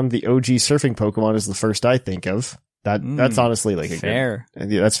Pokemon, the OG surfing Pokemon is the first I think of. That's honestly like a fair.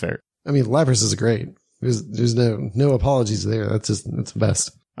 Yeah, that's fair. I mean, Lapras is great. There's no apologies there. That's the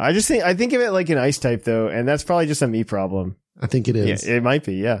best. I think of it like an ice type though, and that's probably just a me problem. I think it is. Yeah, it might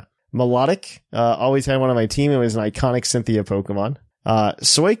be, yeah. Melodic, always had one on my team. It was an iconic Cynthia Pokemon.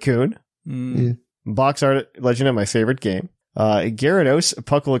 Suicune, box art legend of my favorite game. Gyarados,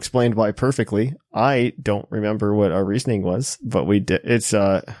 Puckle explained why perfectly. I don't remember what our reasoning was, but we did. It's,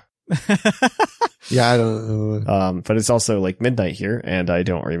 yeah, I don't know. But it's also like midnight here, and I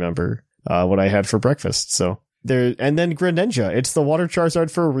don't remember, what I had for breakfast. So there, and then Greninja. It's the water Charizard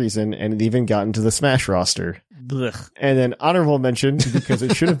for a reason, and it even got into the Smash roster. Blech. And then honorable mention, because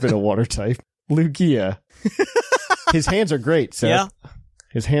it should have been a water type, Lugia. His hands are great, Seth. Yeah.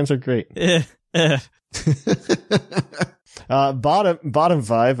 His hands are great. Bottom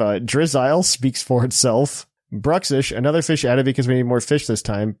 5, Drizzile speaks for itself. Bruxish, another fish added because we need more fish this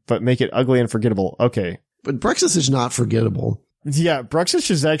time, but make it ugly and forgettable. Okay. But Bruxish is not forgettable. Yeah,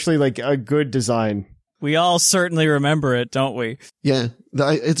 Bruxish is actually like a good design. We all certainly remember it, don't we? Yeah,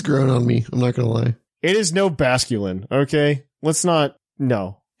 it's grown on me. I'm not going to lie. It is no Basculin, okay? Let's not,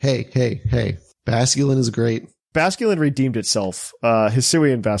 no. Hey. Basculin is great. Basculin redeemed itself.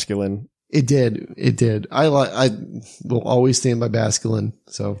 Hisuian Basculin. It did. I will always stand by Basculin.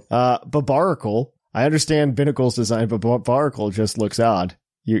 So, Babaracle. I understand Binnacle's design, but Babaracle just looks odd.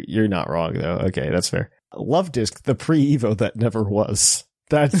 You're not wrong though. Okay, that's fair. Love Disc, the pre-Evo that never was.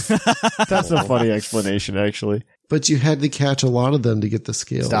 That's a funny explanation, actually. But you had to catch a lot of them to get the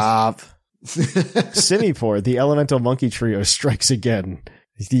scales. Stop. Simipore, the elemental monkey trio, strikes again.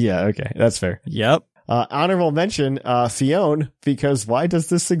 Yeah, okay, that's fair. Yep. Honorable mention, Fione, because why does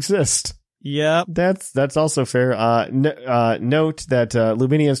this exist? Yep. That's also fair. Note that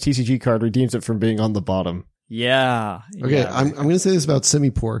Luminia's TCG card redeems it from being on the bottom. Yeah. Okay, yeah. I'm going to say this about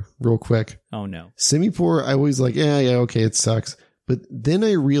Simipore real quick. Oh, no. Simipore, I always like, yeah, okay, it sucks. But then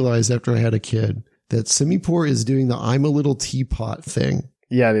I realized after I had a kid that Simipore is doing the I'm a little teapot thing.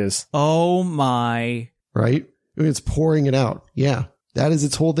 Yeah, it is. Oh, my. Right? I mean, it's pouring it out. Yeah. That is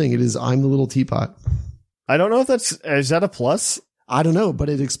its whole thing. It is I'm the little teapot. I don't know if is that a plus? I don't know, but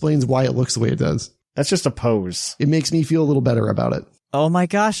it explains why it looks the way it does. That's just a pose. It makes me feel a little better about it. Oh, my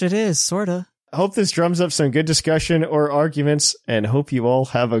gosh, it is, sorta. Hope this drums up some good discussion or arguments, and hope you all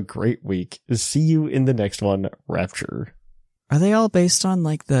have a great week. See you in the next one, Rapture. Are they all based on,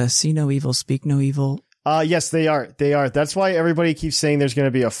 like, the see no evil, speak no evil? Yes, they are. They are. That's why everybody keeps saying there's going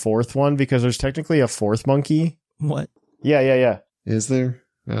to be a fourth one, because there's technically a fourth monkey. What? Yeah. Is there?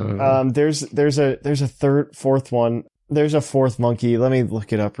 I don't know. There's a fourth one. There's a fourth monkey. Let me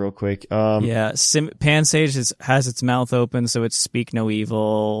look it up real quick. Pansage has its mouth open, so it's speak no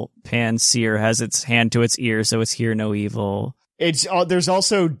evil. Panseer has its hand to its ear, so it's hear no evil. There's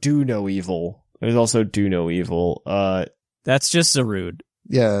also do no evil. That's just Zarude.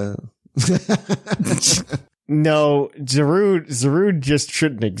 Yeah. No, Zarude just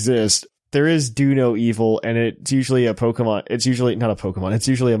shouldn't exist. There is do no evil, and it's usually a Pokemon. It's usually not a Pokemon. It's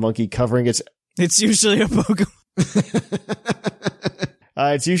usually a monkey covering its. It's usually a Pokemon.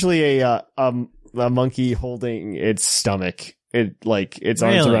 It's usually a monkey holding its stomach. Its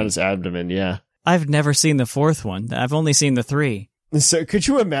arms around its abdomen. Yeah. I've never seen the fourth one. I've only seen the 3. So could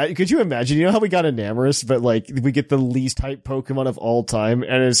you imagine? You know how we got Enamorus, but like we get the least type Pokemon of all time,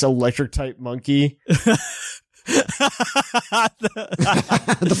 and it's electric type monkey. The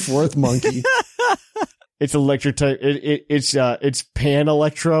fourth monkey. It's electric type. It's Pan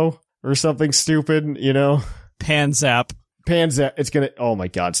Electro or something stupid, you know. Panzap. It's gonna. Oh my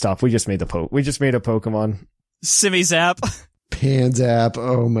God! Stop. We just made a Pokemon. Simizap. Panzap.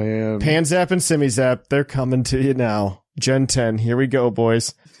 Oh man. Panzap and Simizap. They're coming to you now. Gen 10. Here we go,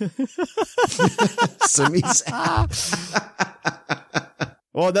 boys. Simizap.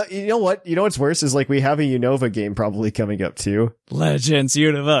 Well, you know what? You know what's worse is like we have a Unova game probably coming up too. Legends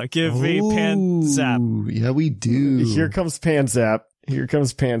Unova. Give me Panzap. Yeah, we do. Here comes Panzap. Here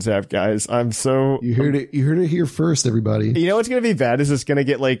comes Panzap, guys. I'm so you heard it here first, everybody. You know what's gonna be bad is it's gonna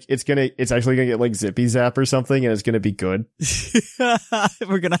get like it's actually gonna get like Zippy Zap or something, and it's gonna be good.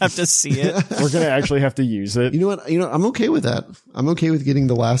 We're gonna have to see it. We're gonna actually have to use it. You know what? I'm okay with that. I'm okay with getting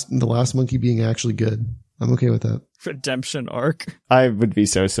the last monkey being actually good. I'm okay with that. Redemption arc. I would be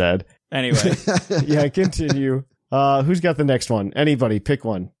so sad. Anyway. Yeah, continue. Who's got the next one? Anybody, pick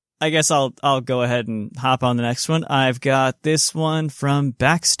one. I guess I'll go ahead and hop on the next one. I've got this one from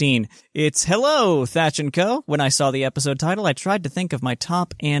Backstein. It's Hello, Thatch & Co. When I saw the episode title, I tried to think of my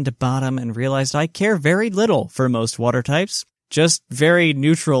top and bottom and realized I care very little for most water types. Just very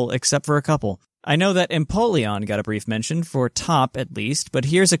neutral except for a couple. I know that Empoleon got a brief mention, for top at least, but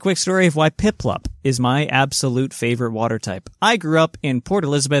here's a quick story of why Piplup is my absolute favorite water type. I grew up in Port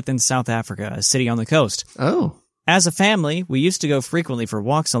Elizabeth in South Africa, a city on the coast. Oh. As a family, we used to go frequently for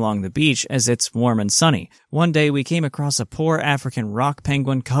walks along the beach as it's warm and sunny. One day we came across a poor African rock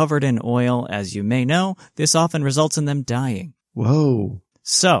penguin covered in oil. As you may know, this often results in them dying. Whoa.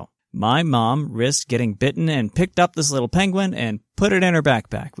 So, my mom risked getting bitten and picked up this little penguin and put it in her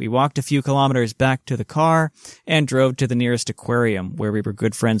backpack. We walked a few kilometers back to the car and drove to the nearest aquarium, where we were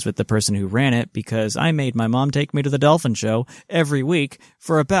good friends with the person who ran it because I made my mom take me to the dolphin show every week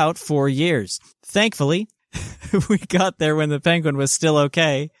for about 4 years. Thankfully, we got there when the penguin was still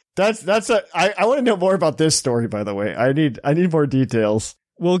okay. I want to know more about this story, by the way. I need more details.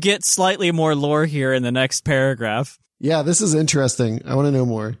 We'll get slightly more lore here in the next paragraph. Yeah, this is interesting. I want to know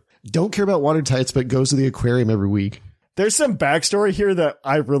more. Don't care about water types, but goes to the aquarium every week. There's some backstory here that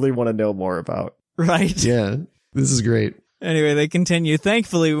I really want to know more about. Right? Yeah, this is great. Anyway, they continue.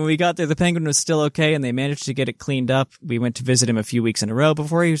 Thankfully, when we got there, the penguin was still okay, and they managed to get it cleaned up. We went to visit him a few weeks in a row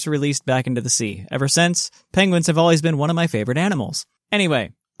before he was released back into the sea. Ever since, penguins have always been one of my favorite animals.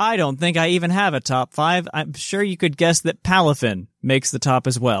 Anyway, I don't think I even have a top 5. I'm sure you could guess that Palafin makes the top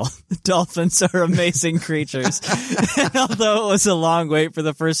as well. Dolphins are amazing creatures. And although it was a long wait for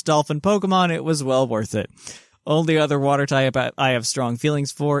the first dolphin Pokemon, it was well worth it. Only other water type I have strong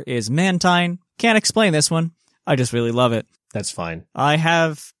feelings for is Mantine. Can't explain this one. I just really love it. That's fine. I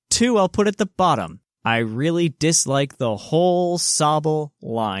have 2 I'll put at the bottom. I really dislike the whole Sobble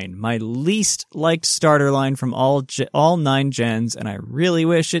line. My least liked starter line from all 9 gens, and I really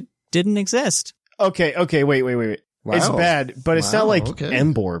wish it didn't exist. Okay, wait. Wow. It's bad, but it's not like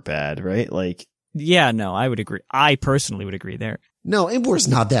Emboar bad, right? Like, yeah, no, I would agree. I personally would agree there. No, Emboar's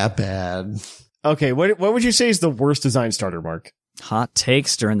not that bad. Okay, what would you say is the worst design starter, Mark? Hot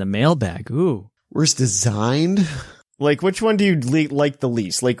takes during the mailbag. Ooh. Worst designed? Like, which one do you like the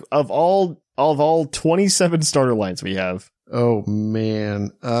least? Like, of all 27 starter lines we have. Oh,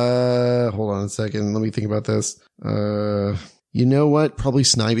 man. Hold on a second. Let me think about this. You know what? Probably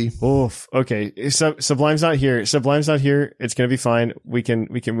Snivy. Oof. Okay. Sublime's not here. It's going to be fine. We can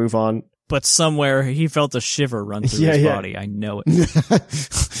move on. But somewhere he felt a shiver run through his body. I know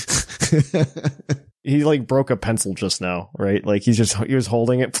it. He like broke a pencil just now, right? Like he was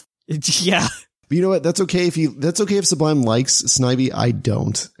holding it. Yeah. But you know what? That's okay if Sublime likes Snivy. I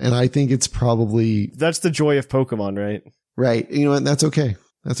don't. And I think it's probably... That's the joy of Pokemon, right? Right. You know what? That's okay.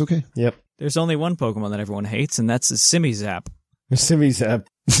 Yep. There's only one Pokemon that everyone hates, and that's Simizap. Simizap.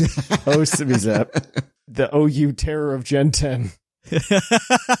 Oh, Simizap. The OU terror of Gen 10.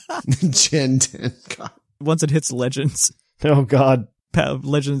 Gen 10. God. Once it hits Legends. Oh, God.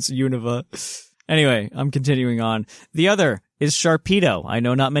 Legends Unova. Anyway, I'm continuing on. The other is Sharpedo. I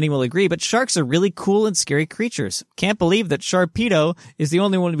know not many will agree, but sharks are really cool and scary creatures. Can't believe that Sharpedo is the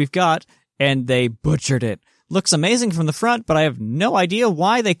only one we've got, and they butchered it. Looks amazing from the front, but I have no idea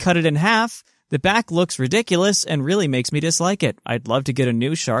why they cut it in half. The back looks ridiculous and really makes me dislike it. I'd love to get a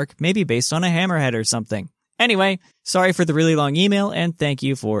new shark, maybe based on a hammerhead or something. Anyway, sorry for the really long email, and thank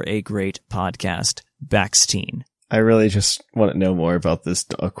you for a great podcast. Baxteen. I really just want to know more about this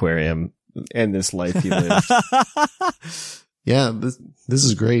aquarium and this life he lived. Yeah, this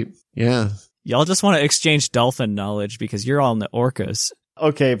is great. Yeah. Y'all just want to exchange dolphin knowledge because you're all in the orcas.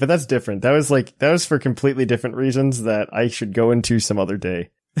 Okay, but that's different. That was for completely different reasons that I should go into some other day.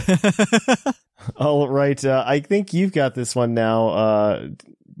 All right. I think you've got this one now.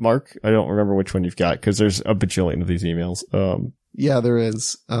 Mark, I don't remember which one you've got because there's a bajillion of these emails. Yeah, there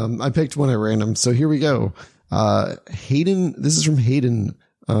is. I picked one at random. So here we go. Hayden, this is from Hayden.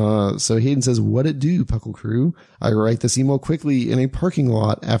 So Hayden says, what it do, Puckle Crew? I write this email quickly in a parking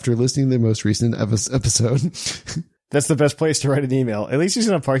lot after listening to the most recent episode. That's the best place to write an email. At least he's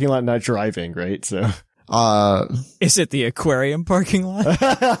in a parking lot, not driving, right? So, is it the aquarium parking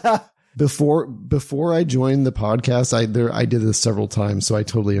lot? Before I joined the podcast, I did this several times, so I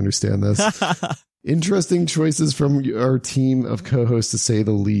totally understand this. Interesting choices from our team of co-hosts, to say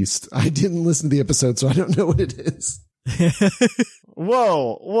the least. I didn't listen to the episode, so I don't know what it is.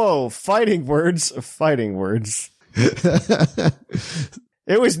 Whoa, fighting words.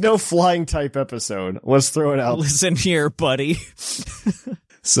 It was no flying type episode. Let's throw it out. Listen here, buddy.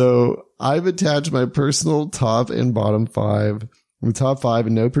 So I've attached my personal top and bottom 5. The top 5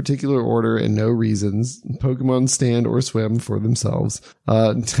 in no particular order and no reasons. Pokemon stand or swim for themselves.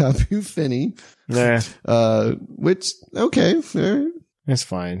 Tapu Fini. Nah. Which, okay. It's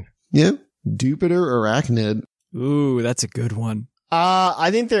fine. Yeah. Dupiter Arachnid. Ooh, that's a good one.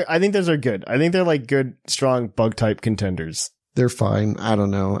 I think those are good. I think they're like good, strong bug type contenders. They're fine. I don't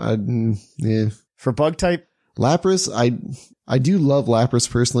know. Yeah. For bug type, Lapras, I do love Lapras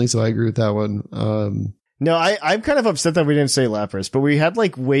personally, so I agree with that one. No, I'm kind of upset that we didn't say Lapras, but we had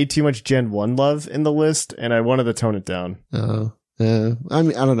like way too much Gen 1 love in the list, and I wanted to tone it down. Yeah. I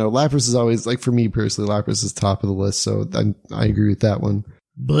mean, I don't know. Lapras is always, like, for me personally, Lapras is top of the list, so I agree with that one.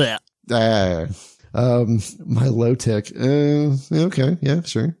 Blech. My low tick. Okay. Yeah,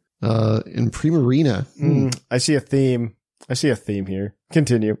 sure. In Primarina. I see a theme. Here.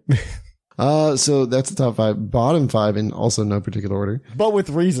 Continue. So that's the top 5. Bottom 5 in also no particular order. But with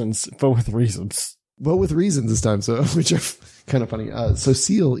reasons this time, so, which are kind of funny. So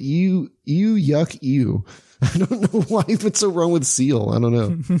Seal, yuck, ew. I don't know what's so wrong with Seal. I don't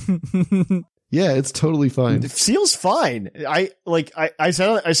know. Yeah, it's totally fine. Seal's fine. I said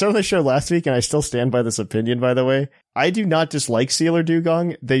on the show last week, and I still stand by this opinion, by the way. I do not dislike Seal or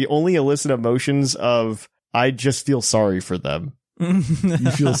Dugong. They only elicit emotions of, I just feel sorry for them. You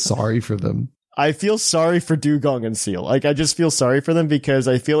feel sorry for them? I feel sorry for Dugong and Seal. Like, I just feel sorry for them because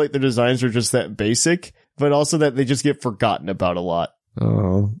I feel like their designs are just that basic, but also that they just get forgotten about a lot.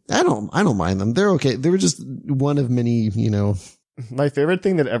 Oh, I don't mind them. They're okay. They were just one of many, my favorite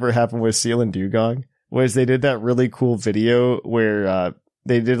thing that ever happened with Seal and Dugong was they did that really cool video where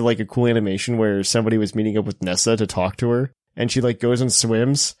they did like a cool animation where somebody was meeting up with Nessa to talk to her, and she like goes and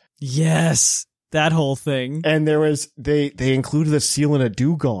swims. Yes, that whole thing. And there was they included a seal and a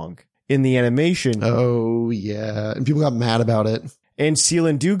dugong in the animation. Oh yeah, and people got mad about it. And Seal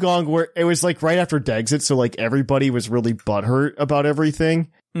and Dugong it was like right after Dexit, so like everybody was really butthurt about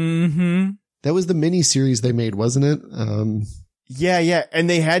everything. Mm-hmm. That was the mini series they made, wasn't it? Yeah. And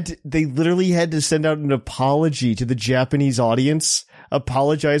they literally had to send out an apology to the Japanese audience,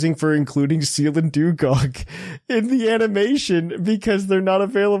 apologizing for including Seal and Dugong in the animation because they're not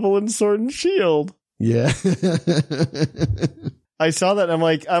available in Sword and Shield. Yeah. I saw that and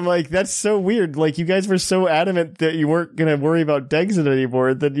I'm like, that's so weird. Like, you guys were so adamant that you weren't going to worry about Dexit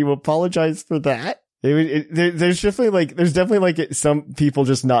anymore that you apologized for that. There's definitely like some people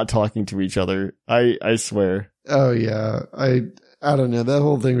just not talking to each other. I swear. Oh yeah. I don't know. That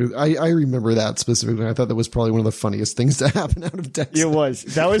whole thing. I remember that specifically. I thought that was probably one of the funniest things to happen out of Dexit. It was.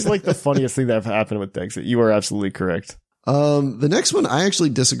 That was like the funniest thing that happened with Dexit. You are absolutely correct. The next one I actually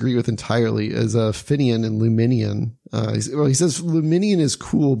disagree with entirely is Finian and Luminian. He says Luminian is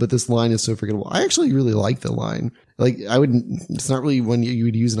cool, but this line is so forgettable. I actually really like the line. Like, it's not really one you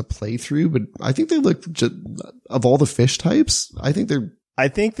would use in a playthrough, but I think they look of all the fish types, I think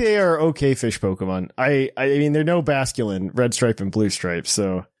they are okay fish Pokemon. I mean, they're no Basculin, Red Stripe and Blue Stripe,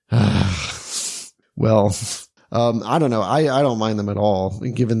 so. Well, I don't know. I don't mind them at all,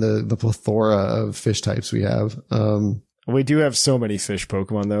 given the plethora of fish types we have. We do have so many fish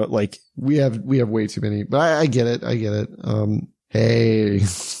Pokemon though. Like, we have way too many, but I get it. Hey,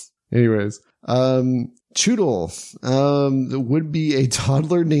 anyways, Choodle, would be a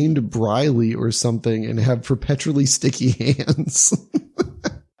toddler named Briley or something and have perpetually sticky hands.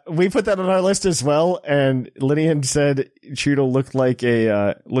 We put that on our list as well, and Linian said Choodle looked like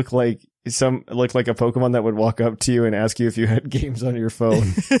a Pokemon that would walk up to you and ask you if you had games on your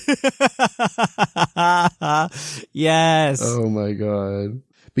phone. Yes. Oh my god.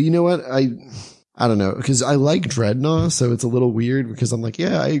 But you know what? I don't know, because I like Dreadnought, so it's a little weird because I'm like,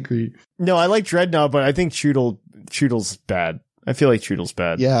 yeah, I agree. No, I like Dreadnought, but I think Choodle's bad. I feel like Choodle's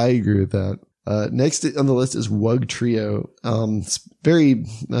bad. Yeah, I agree with that. Next on the list is Wug Trio. It's very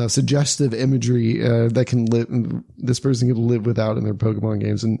suggestive imagery that this person can live without in their Pokemon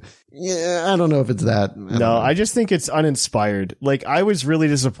games. And yeah, I don't know if it's that. I just think it's uninspired. Like, I was really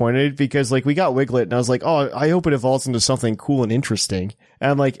disappointed because like we got Wiglet and I was like, oh, I hope it evolves into something cool and interesting.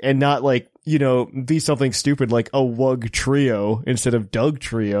 And like, and not like, you know, be something stupid like a Wug Trio instead of Doug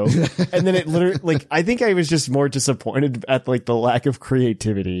Trio. And then it literally, like, I think I was just more disappointed at like the lack of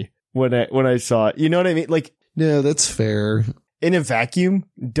creativity when I saw it. You know what I mean? Like, no, that's fair. In a vacuum,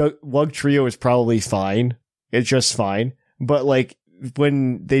 Wug Trio is probably fine. It's just fine. But like,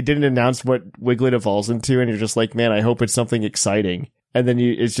 when they didn't announce what Wiglet evolves into, and you're just like, man, I hope it's something exciting. And then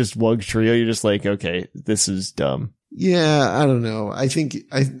it's just Wug Trio. You're just like, okay, this is dumb. Yeah, I don't know. I think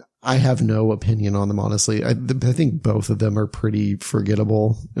I have no opinion on them, honestly. I think both of them are pretty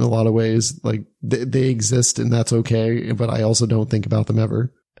forgettable in a lot of ways. Like, they exist and that's okay, but I also don't think about them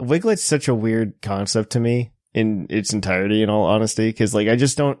ever. Wiglet's such a weird concept to me in its entirety, in all honesty, because like, I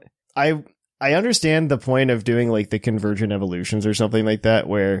just don't, I understand the point of doing like the convergent evolutions or something like that,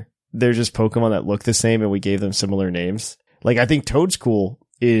 where they're just Pokemon that look the same and we gave them similar names. Like, I think Toadscool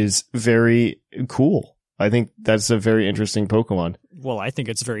is very cool. I think that's a very interesting Pokemon. Well, I think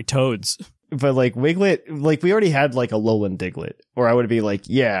it's very Toads. But like Wiglet, like we already had like a Alolan Diglett, or I would be like,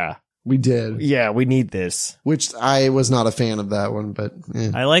 yeah. We did. Yeah, we need this. Which I was not a fan of that one, but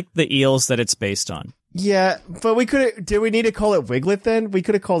I like the eels that it's based on. Yeah, but did we need to call it Wiglet then? We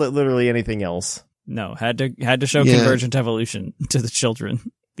could have called it literally anything else. No, had to show convergent evolution to the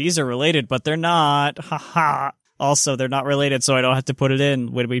children. These are related, but they're not. Ha. Also, they're not related, so I don't have to put it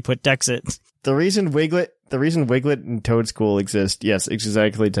in when we put Dexit. The reason Wiglet and Toadscool exist, yes,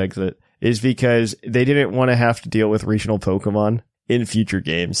 exactly Dexit, is because they didn't want to have to deal with regional Pokemon in future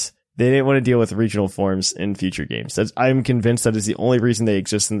games. They didn't want to deal with regional forms in future games. I'm convinced that is the only reason they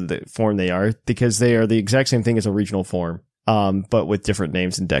exist in the form they are, because they are the exact same thing as a regional form, but with different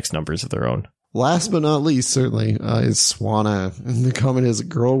names and dex numbers of their own. Last but not least, certainly, is Swanna. And the comment is,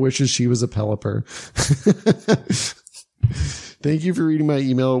 girl wishes she was a Pelipper. Thank you for reading my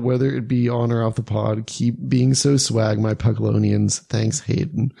email, whether it be on or off the pod. Keep being so swag, my Puckalonians. Thanks,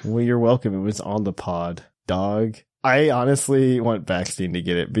 Hayden. Well, you're welcome. It was on the pod, dog. I honestly want Backstein to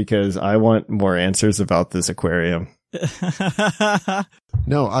get it because I want more answers about this aquarium.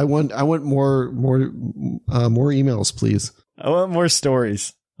 No, I want more emails, please. I want more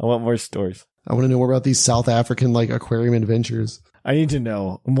stories. I want to know more about these South African like aquarium adventures. I need to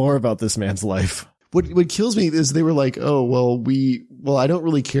know more about this man's life. What kills me is they were like, oh, well, I don't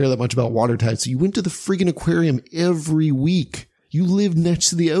really care that much about water types. So you went to the friggin' aquarium every week. You live next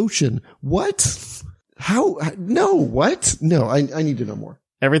to the ocean. What? How? No, what? No, I need to know more.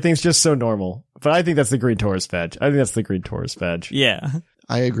 Everything's just so normal. But I think that's the Green Tourist badge. Yeah.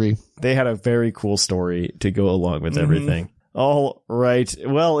 I agree. They had a very cool story to go along with everything. All right.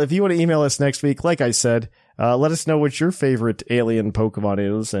 Well, if you want to email us next week, like I said, let us know what your favorite alien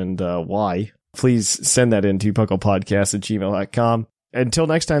Pokemon is and why. Please send that in to pucklepodcast@gmail.com. Until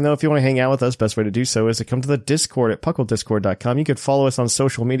next time, though, if you want to hang out with us, best way to do so is to come to the Discord at pucklediscord.com. You could follow us on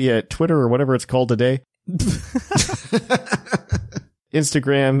social media at Twitter or whatever it's called today.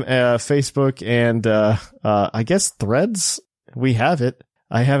 Instagram, Facebook, and I guess Threads. We have it.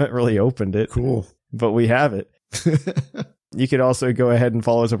 I haven't really opened it. Cool. But we have it. You could also go ahead and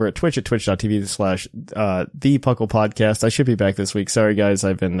follow us over at Twitch at twitch.tv/the Puckle Podcast. I should be back this week. Sorry, guys.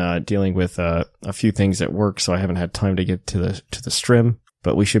 I've been dealing with a few things at work, so I haven't had time to get to the stream.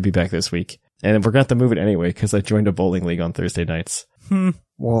 But we should be back this week. And we're going to have to move it anyway, because I joined a bowling league on Thursday nights. Womp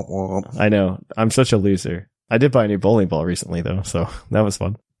womp. I know. I'm such a loser. I did buy a new bowling ball recently, though, so that was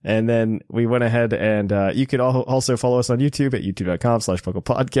fun. And then we went ahead and you could also follow us on YouTube at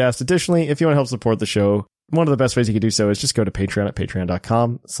youtube.com/PucklePodcast. Additionally, if you want to help support the show, one of the best ways you can do so is just go to Patreon at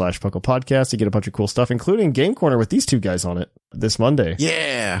patreon.com/PucklePodcast. You get a bunch of cool stuff, including Game Corner with these two guys on it this Monday.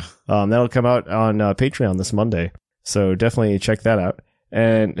 Yeah. That'll come out on Patreon this Monday. So definitely check that out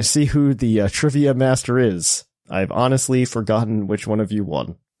and see who the trivia master is. I've honestly forgotten which one of you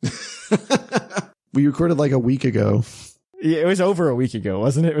won. We recorded like a week ago. Yeah, it was over a week ago,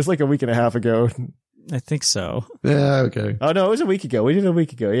 wasn't it? It was like a week and a half ago. I think so. Yeah, okay. Oh, no, it was a week ago. We did a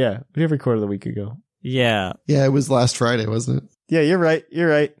week ago, yeah. We did record a week ago. Yeah. Yeah, it was last Friday, wasn't it? Yeah, you're right.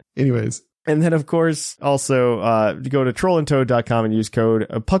 Anyways. And then, of course, also go to trollandtoad.com and use code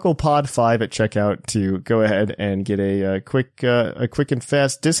PucklePod5 at checkout to go ahead and get a quick and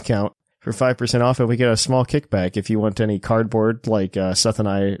fast discount for 5% off, and we get a small kickback if you want any cardboard like Seth and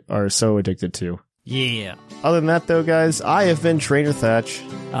I are so addicted to. Yeah. Other than that, though, guys, I have been Trainer Thatch.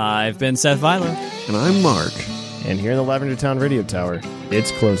 I've been Seth Weiler. And I'm Mark. And here in the Lavender Town Radio Tower,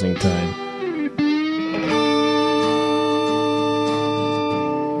 it's closing time.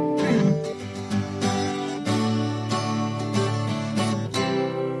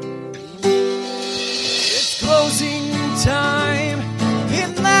 It's closing time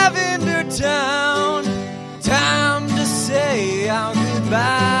in Lavender Town. Time to say our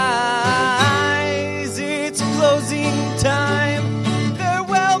goodbyes. It's closing time.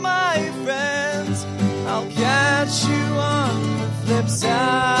 Farewell, my friends. I'll catch you on the flip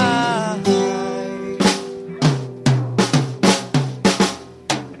side.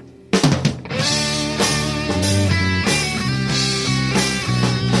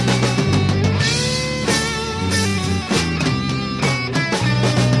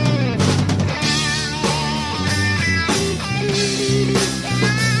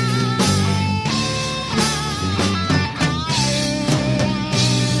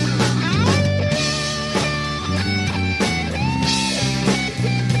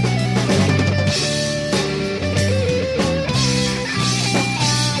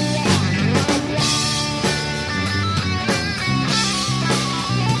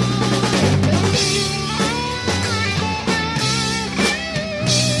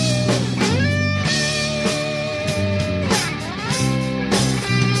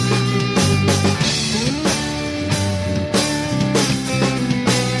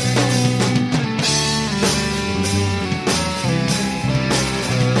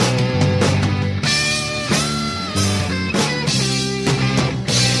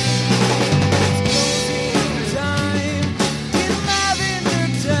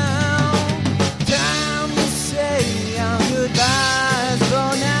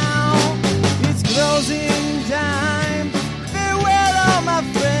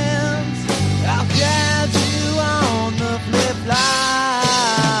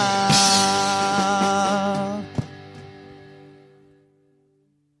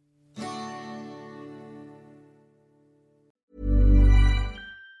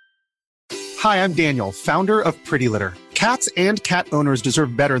 Hi, I'm Daniel, founder of Pretty Litter. Cats and cat owners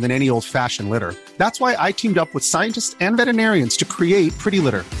deserve better than any old-fashioned litter. That's why I teamed up with scientists and veterinarians to create Pretty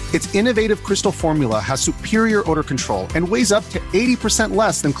Litter. Its innovative crystal formula has superior odor control and weighs up to 80%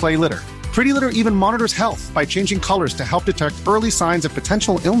 less than clay litter. Pretty Litter even monitors health by changing colors to help detect early signs of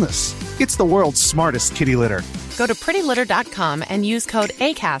potential illness. It's the world's smartest kitty litter. Go to prettylitter.com and use code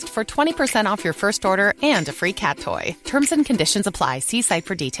ACAST for 20% off your first order and a free cat toy. Terms and conditions apply. See site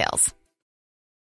for details.